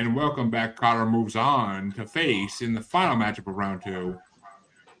 Indeed. And Welcome Back, Kotter moves on to face in the final matchup of round 2.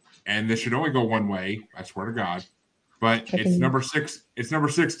 And this should only go one way, I swear to God. But it's number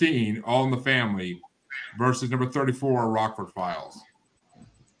 16, All in the Family, versus number 34, Rockford Files.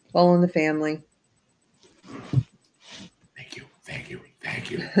 All in the Family. Thank you.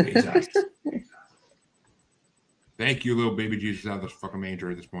 Jesus. Thank you, little baby Jesus out of this fucking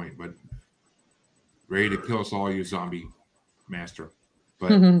manger at this point, but ready to kill us all, you zombie master.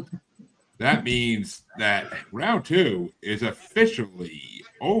 But that means that round 2 is officially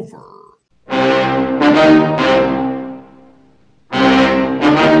over.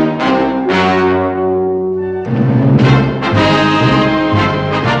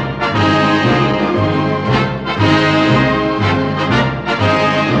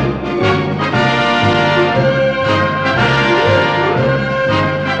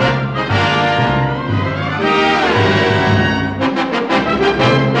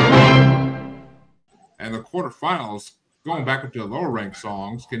 And the quarterfinals, going back up to the lower ranked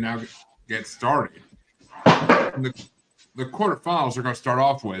songs, can now get started. And the quarterfinals are going to start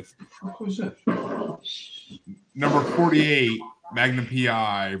off with number 48, Magnum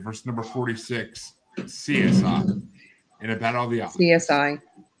PI, versus number 46, CSI, in a battle of the odds.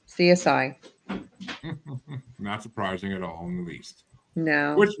 CSI. Not surprising at all in the least.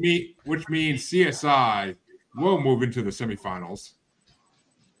 No. Which means CSI will move into the semifinals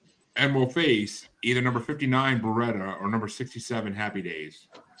and will face either number 59, Beretta, or number 67, Happy Days.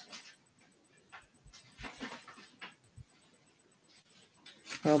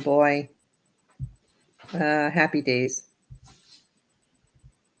 Oh, boy. Happy Days.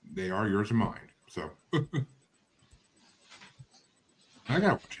 They are yours and mine. So I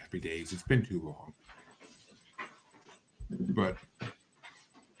gotta watch Happy Days. It's been too long. But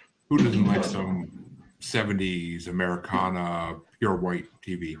who doesn't like some 70s Americana pure white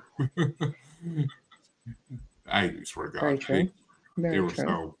TV? I swear to God, Very true. they were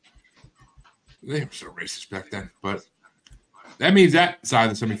so racist back then. But that means that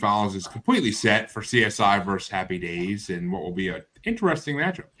side of the semifinals is completely set for CSI versus Happy Days, and what will be an interesting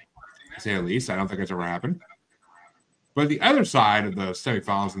matchup, to say the least. I don't think it's ever happened. But the other side of the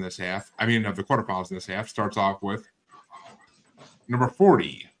semifinals in this half, of the quarterfinals in this half, starts off with number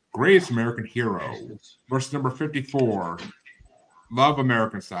 40, Greatest American Hero, versus number 54, Love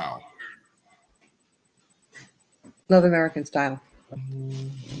American Style. Love American Style.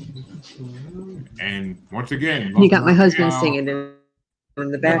 And once again, you got my husband singing in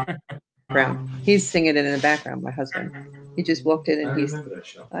the background. He's singing it in the background, my husband. He just walked in and he's.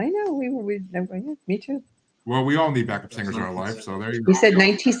 I know, me too. Well, we all need backup singers in our life, so there you go. He said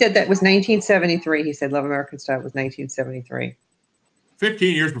that was 1973. He said Love American Style was 1973.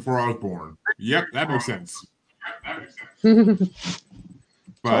 15 years before I was born. Yep, that makes sense.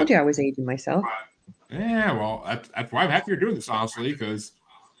 Told you I was aging myself. Yeah, well, that's why I'm happy you're doing this, honestly, because,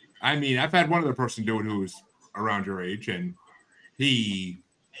 I've had one other person do it who was around your age, and he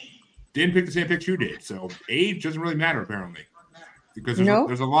didn't pick the same picks you did. So age doesn't really matter, apparently. Because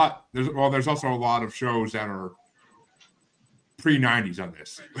there's also a lot of shows that are pre-90s on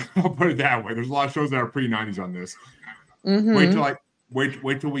this. I'll put it that way. There's a lot of shows that are pre-90s on this. Mm-hmm.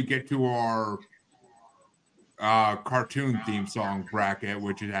 Wait till we get to our cartoon theme song bracket,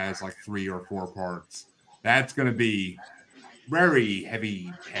 which it has like 3 or 4 parts. That's going to be very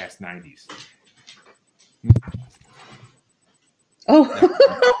heavy past 90s. Oh,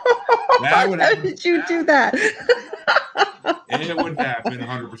 that would how did you do that? It would happen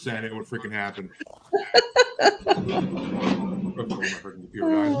 100%. It would freaking happen.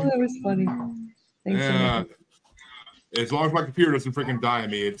 That was funny. Thanks. As long as my computer doesn't freaking die on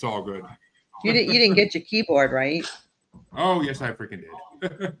me, it's all good. You didn't get your keyboard, right? Oh yes, I freaking did.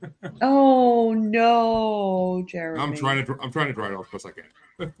 Oh no, Jeremy. I'm trying to dry it off as best I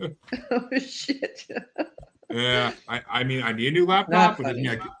can. Oh shit. Yeah, I need a new laptop, but doesn't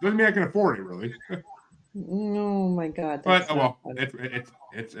mean I can afford it really. Oh my God, But that's oh not well, funny.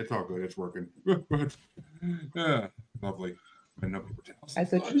 it's all good. It's working. But lovely. And no paper towels. I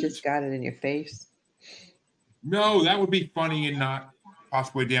thought you just got it in your face. No, that would be funny and not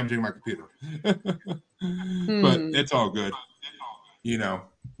possibly damaging my computer. But Hmm. it's all good. You know,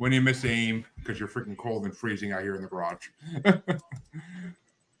 when you miss aim because you're freaking cold and freezing out here in the garage.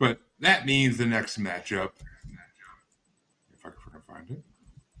 But that means the next matchup. If I can freaking find it.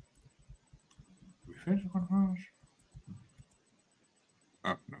 Did we finish one of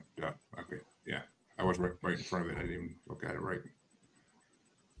Oh, no, duh. Okay, yeah. I was right in front of it. I didn't even look at it right.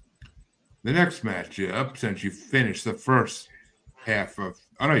 The next matchup, since you finished the first half of.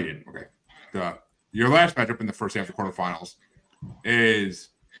 Oh, no, you didn't. Okay. Your last matchup in the first half of the quarterfinals is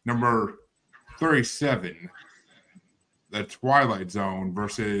number 37, the Twilight Zone,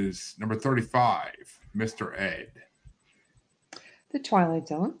 versus number 35, Mr. Ed. The Twilight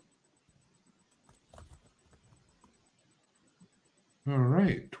Zone. All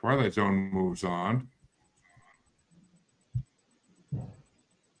right. Twilight Zone moves on.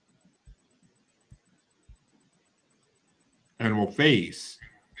 And will face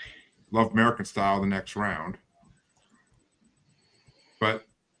Love American Style the next round. But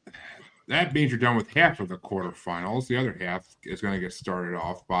that means you're done with half of the quarterfinals. The other half is going to get started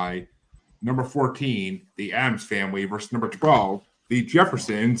off by number 14, the Addams Family, versus number 12, the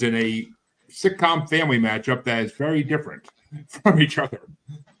Jeffersons, in a sitcom family matchup that is very different from each other.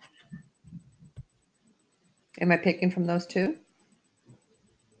 Am I picking from those two?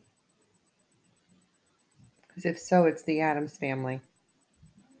 Because if so, it's the Addams Family.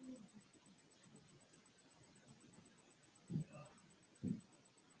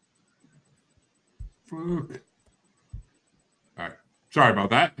 Fuck. All right. Sorry about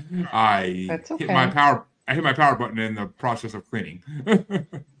that. That's hit okay. my power. I hit my power button in the process of cleaning.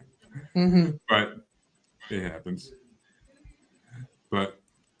 Mm-hmm. But it happens. But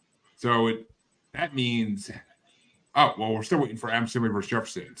so that means. Oh well, we're still waiting for Addams Family versus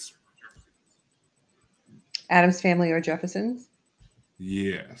Jeffersons. Addams Family or Jeffersons?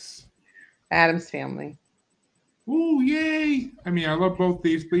 Yes. Addams Family. Ooh, yay! I mean, I love both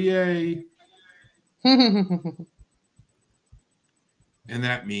these, but yay! And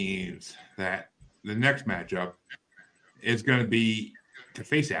that means that the next matchup is going to be to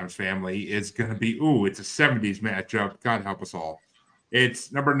face Addams Family. It's going to be it's a 70s matchup. God help us all.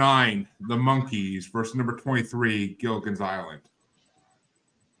 It's number 9, the Monkees, versus number 23, Gilligan's Island.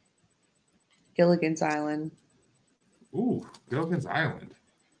 Gilligan's Island. Ooh, Gilligan's Island.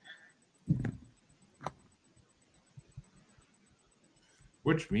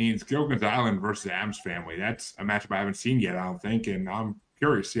 Which means Gilligan's Island versus Addams Family. That's a matchup I haven't seen yet, I don't think, and I'm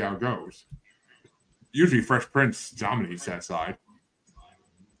curious to see how it goes. Usually Fresh Prince dominates that side.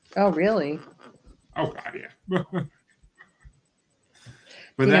 Oh, really? Oh, God, yeah.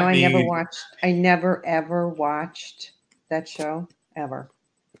 But You know, that means... I never ever watched that show, ever.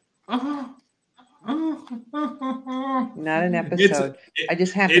 Not an episode. I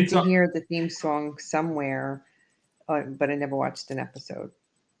just happened to hear the theme song somewhere, but I never watched an episode.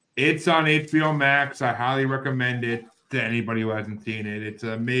 It's on HBO Max. I highly recommend it to anybody who hasn't seen it. It's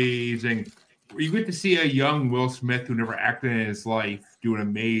amazing. You get to see a young Will Smith who never acted in his life do an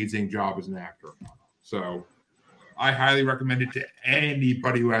amazing job as an actor. So I highly recommend it to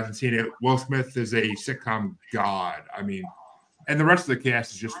anybody who hasn't seen it. Will Smith is a sitcom god. I mean, and the rest of the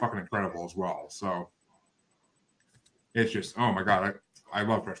cast is just fucking incredible as well. So it's just, oh my God, I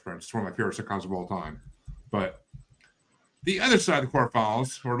love Fresh Prince. It's one of my favorite sitcoms of all time. But the other side of the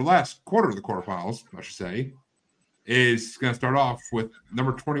quarterfinals, or the last quarter of the quarterfinals, I should say, is going to start off with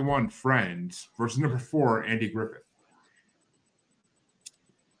number 21, Friends, versus number 4, Andy Griffith.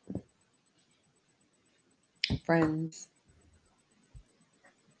 Friends.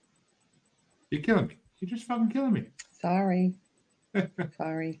 You're killing me. You're just fucking killing me. Sorry.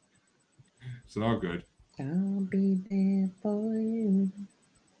 Sorry. It's all good. I'll be there for you.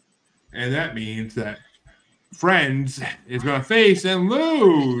 And that means that Friends is going to face and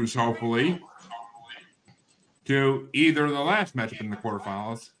lose, hopefully, to either the last matchup in the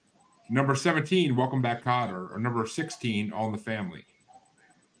quarterfinals, number 17, Welcome Back, Kotter, or number 16, All in the Family.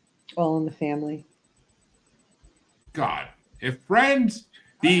 All in the Family. God, if Friends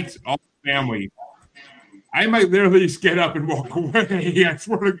beats All in the Family, I might literally just get up and walk away. I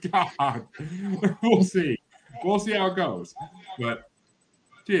swear to God. We'll see. We'll see how it goes. But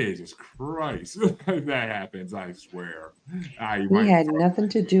Jesus Christ, if that happens, I swear. We had nothing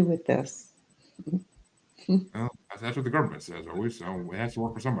to do with this. Well, that's what the government says always, so it has to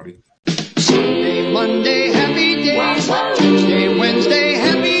work for somebody. Sunday, Monday, happy day. Tuesday, Wednesday,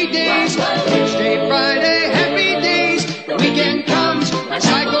 happy day. Thursday, Friday.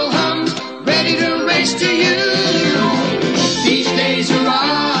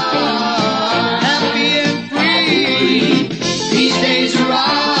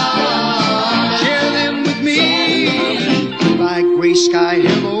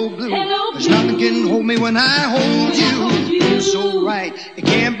 when I hold you. So right, it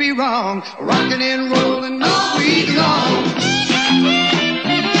can't be wrong. Rocking and rolling all week long.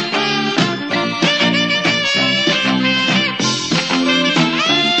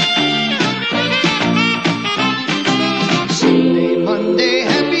 Sunday, Monday,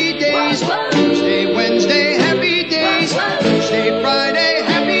 happy days. Tuesday, Wednesday, happy days. Thursday, Friday,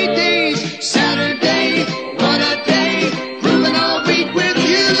 happy days. Saturday, what a day. Grooving all week with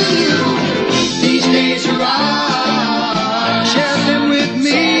you. These days are ours. Share them with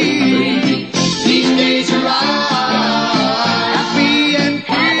me. These days are ours. Happy and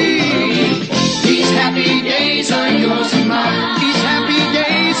free. These happy days are yours and mine. These happy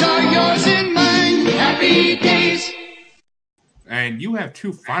days are yours and mine. Happy days. And you have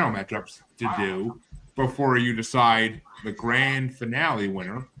two final matchups to do before you decide the grand finale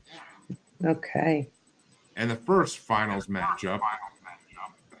winner. Okay. And the first finals matchup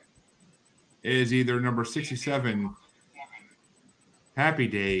is either number 67, Happy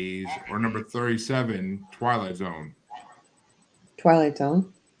Days, or number 37, Twilight Zone. Twilight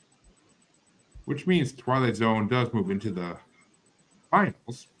Zone. Which means Twilight Zone does move into the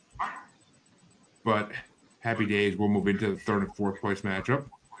finals. But Happy Days will move into the third and fourth place matchup.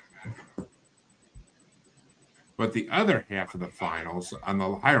 But the other half of the finals on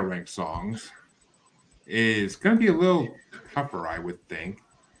the higher ranked songs is going to be a little tougher, I would think.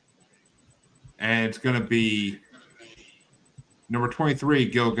 And it's going to be number 23,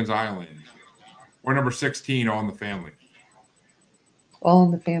 Gilligan's Island, or number 16, All in the Family. All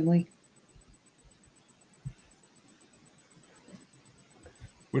in the Family.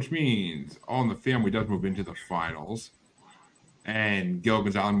 Which means All in the Family does move into the finals. And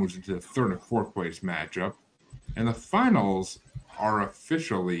Gilligan's Island moves into the third and fourth place matchup. And the finals are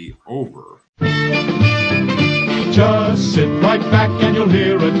officially over. Just sit right back and you'll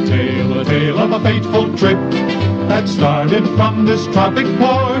hear a tale of a fateful trip that started from this tropic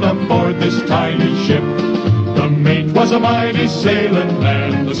port aboard this tiny ship. The mate was a mighty sailing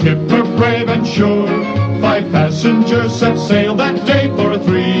man, the skipper brave and sure. 5 passengers set sail that day for a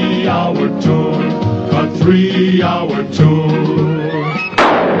 3-hour tour. A 3-hour tour.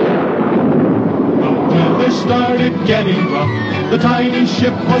 The weather started getting rough, the tiny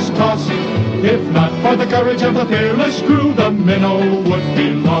ship was tossed. If not for the courage of the fearless crew, the minnow would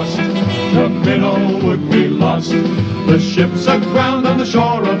be lost. The minnow would be lost. The ship's aground on the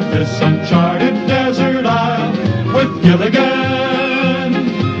shore of this uncharted desert isle, with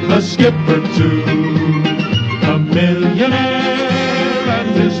Gilligan, the skipper too, the millionaire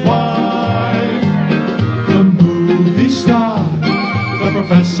and his wife, the movie star, the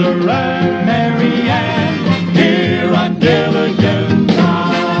professor and Mary Ann, here on Gilligan's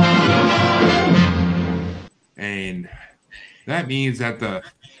Island. And that means that the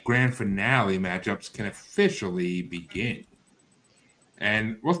grand finale matchups can officially begin.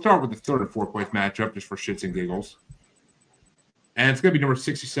 And we'll start with the third and fourth place matchup just for shits and giggles. And it's going to be number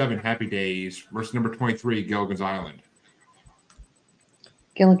 67, Happy Days, versus number 23, Gilligan's Island.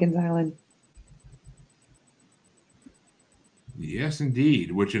 Gilligan's Island. Yes, indeed.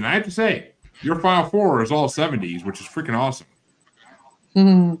 And I have to say, your Final Four is all 70s, which is freaking awesome.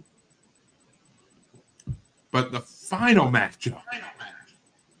 Hmm. But the final matchup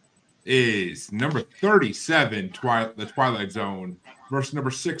is number 37, The Twilight Zone, versus number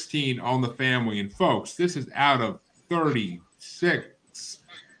 16, All in the Family. And folks, this is out of 36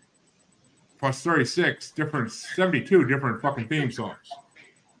 plus 36 different, 72 different fucking theme songs.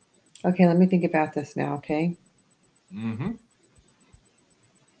 Okay, let me think about this now, okay? Mm-hmm.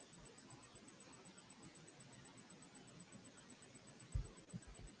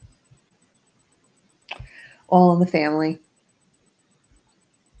 All in the Family.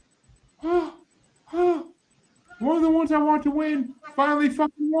 One of the ones I want to win finally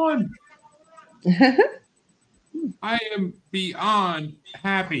fucking won. I am beyond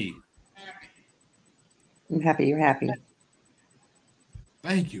happy. I'm happy you're happy.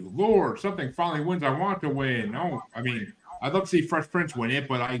 Thank you, Lord. Something finally wins I want to win. No, I mean, I'd love to see Fresh Prince win it,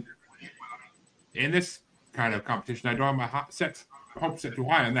 but in this kind of competition, I don't have my hopes set too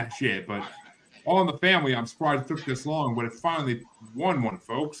high on that shit. But All in the Family, I'm surprised it took this long, but it finally won one,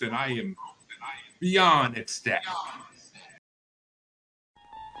 folks, and I am beyond ecstatic.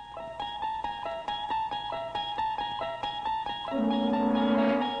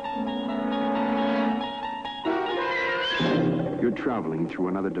 You're traveling through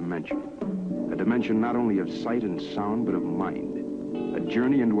another dimension. A dimension not only of sight and sound, but of mind. A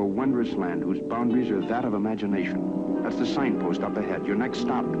journey into a wondrous land whose boundaries are that of imagination. That's the signpost up ahead. Your next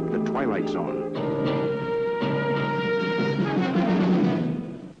stop, the Twilight Zone.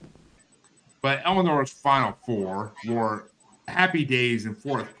 But Eleanor's final four were Happy Days in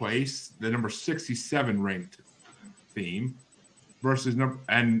fourth place, the number 67 ranked theme, versus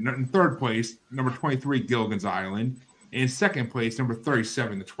and in third place, number 23, Gilligan's Island. In second place, number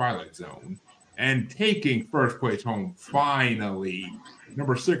 37, The Twilight Zone. And taking first place home, finally,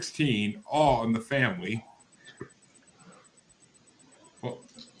 number 16, All in the Family. Well,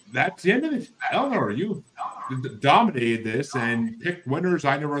 that's the end of it. Eleanor, you dominated this and picked winners.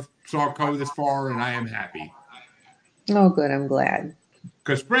 I never saw Code this far, and I am happy. Oh, good. I'm glad.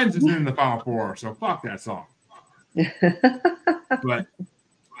 Because Friends isn't in the final four, so fuck that song. But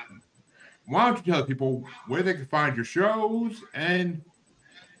why don't you tell people where they can find your shows and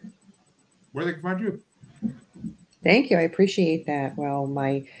where they can find you? Thank you. I appreciate that. Well,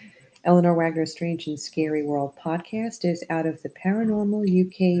 my Eleanor Wagner Strange and Scary World podcast is out of the Paranormal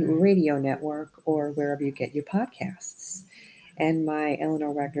UK radio network or wherever you get your podcasts. And my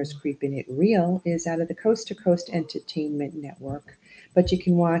Eleanor Wagner's Creepin' It Real is out of the Coast to Coast Entertainment Network. But you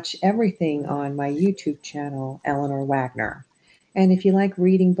can watch everything on my YouTube channel, Eleanor Wagner. And if you like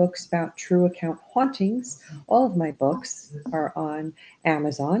reading books about true account hauntings, all of my books are on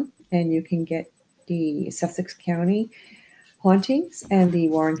Amazon, and you can get the Sussex County Hauntings and the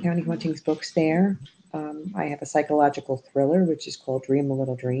Warren County Hauntings books there. I have a psychological thriller, which is called Dream a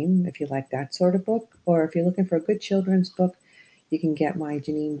Little Dream, if you like that sort of book. Or if you're looking for a good children's book, you can get my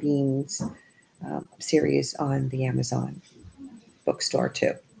Janine Beans series on the Amazon bookstore,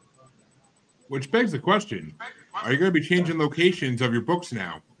 too. Which begs the question, are you going to be changing locations of your books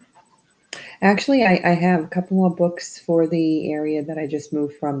now? Actually, I have a couple more books for the area that I just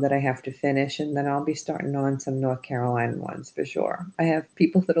moved from that I have to finish, and then I'll be starting on some North Carolina ones for sure. I have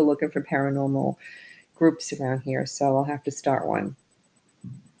people that are looking for paranormal groups around here, so I'll have to start one.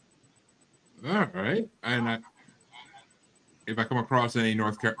 All right. And if I come across any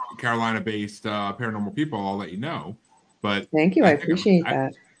North Carolina-based paranormal people, I'll let you know. But thank you. I appreciate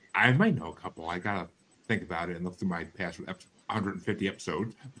that. I might know a couple. I got to think about it and look through my past 150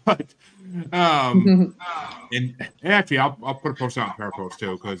 episodes. But and actually, I'll put a post out on Parapost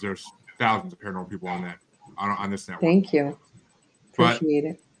too, because there's thousands of paranormal people on this network. Thank you. Appreciate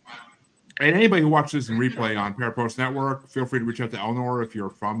it. And anybody who watches this in replay on Parapost Network, feel free to reach out to Eleanor if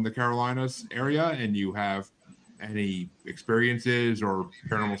you're from the Carolinas area and you have any experiences or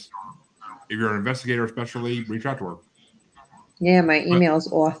paranormal. If you're an investigator, especially, reach out to her. Yeah, my email is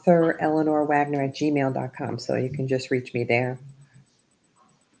authoreleanorwagner@gmail.com, so you can just reach me there.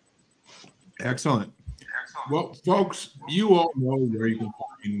 Excellent. Well, folks, you all know where you can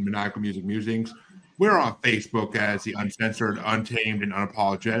find Maniacal Music Musings. We're on Facebook as the Uncensored, Untamed, and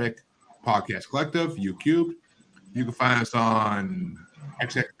Unapologetic Podcast Collective, UCubed. You can find us on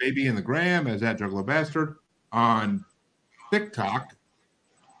XXBaby and the Gram as that Juggalo Bastard. On TikTok,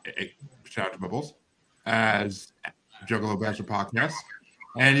 shout out to Bubbles, as Juggalo Bastard Podcast.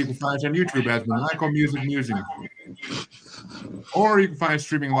 And you can find us on YouTube as Maniacal Music Musings. Or you can find us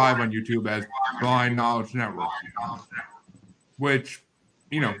streaming live on YouTube as Blind Knowledge Network. Which,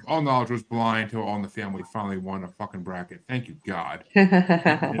 all knowledge was blind until All in the Family finally won a fucking bracket. Thank you, God.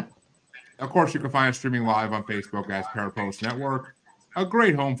 Of course, you can find us streaming live on Facebook as Parapost Network. A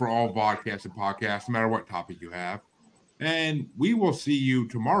great home for all vodcasts and podcasts, no matter what topic you have. And we will see you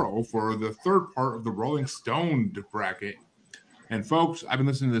tomorrow for the third part of the Rolling Stone bracket. And folks, I've been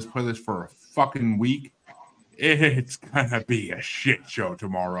listening to this playlist for a fucking week. It's going to be a shit show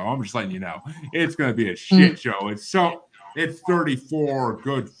tomorrow. I'm just letting you know. It's going to be a shit show. It's 34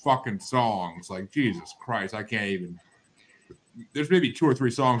 good fucking songs. Like, Jesus Christ, I can't even. There's maybe 2 or 3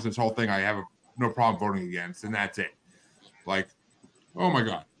 songs in this whole thing I have no problem voting against, and that's it. Like, oh my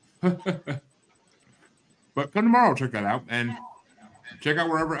God. But come tomorrow, check that out. And check out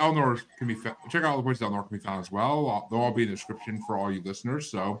wherever Eleanor can be found. Check out all the places Eleanor can be found as well. They'll all be in the description for all you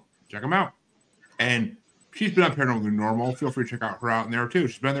listeners, so check them out. And she's been on Paranormal Normal. Feel free to check out her out in there too.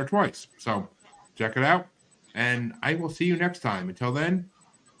 She's been there twice. So check it out. And I will see you next time. Until then,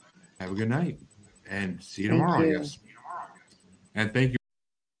 have a good night. And see you tomorrow, I guess. And thank you.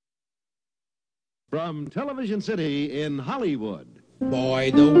 From Television City in Hollywood.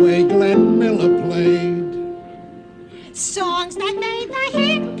 Boy, the way Glenn Miller played. Songs that made the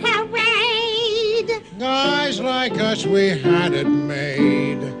hit parade. Guys like us, we had it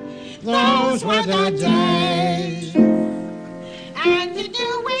made. Those were the days. And you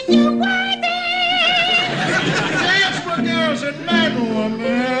knew when you were there. Dance for girls and men were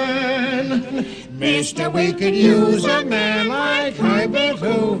men. Mister, we could use a man like Herbert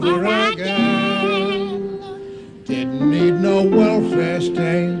Hoover again. Didn't need no welfare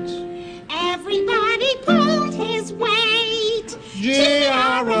state. Everybody pulled his weight.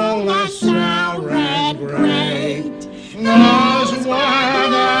 G.R.O. LaSalle.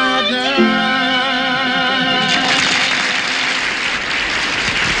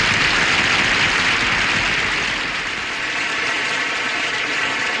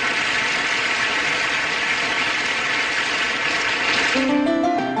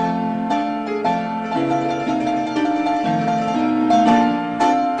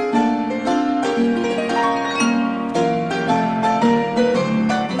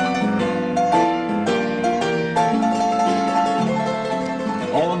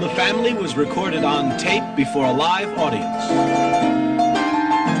 is recorded on tape before a live audience.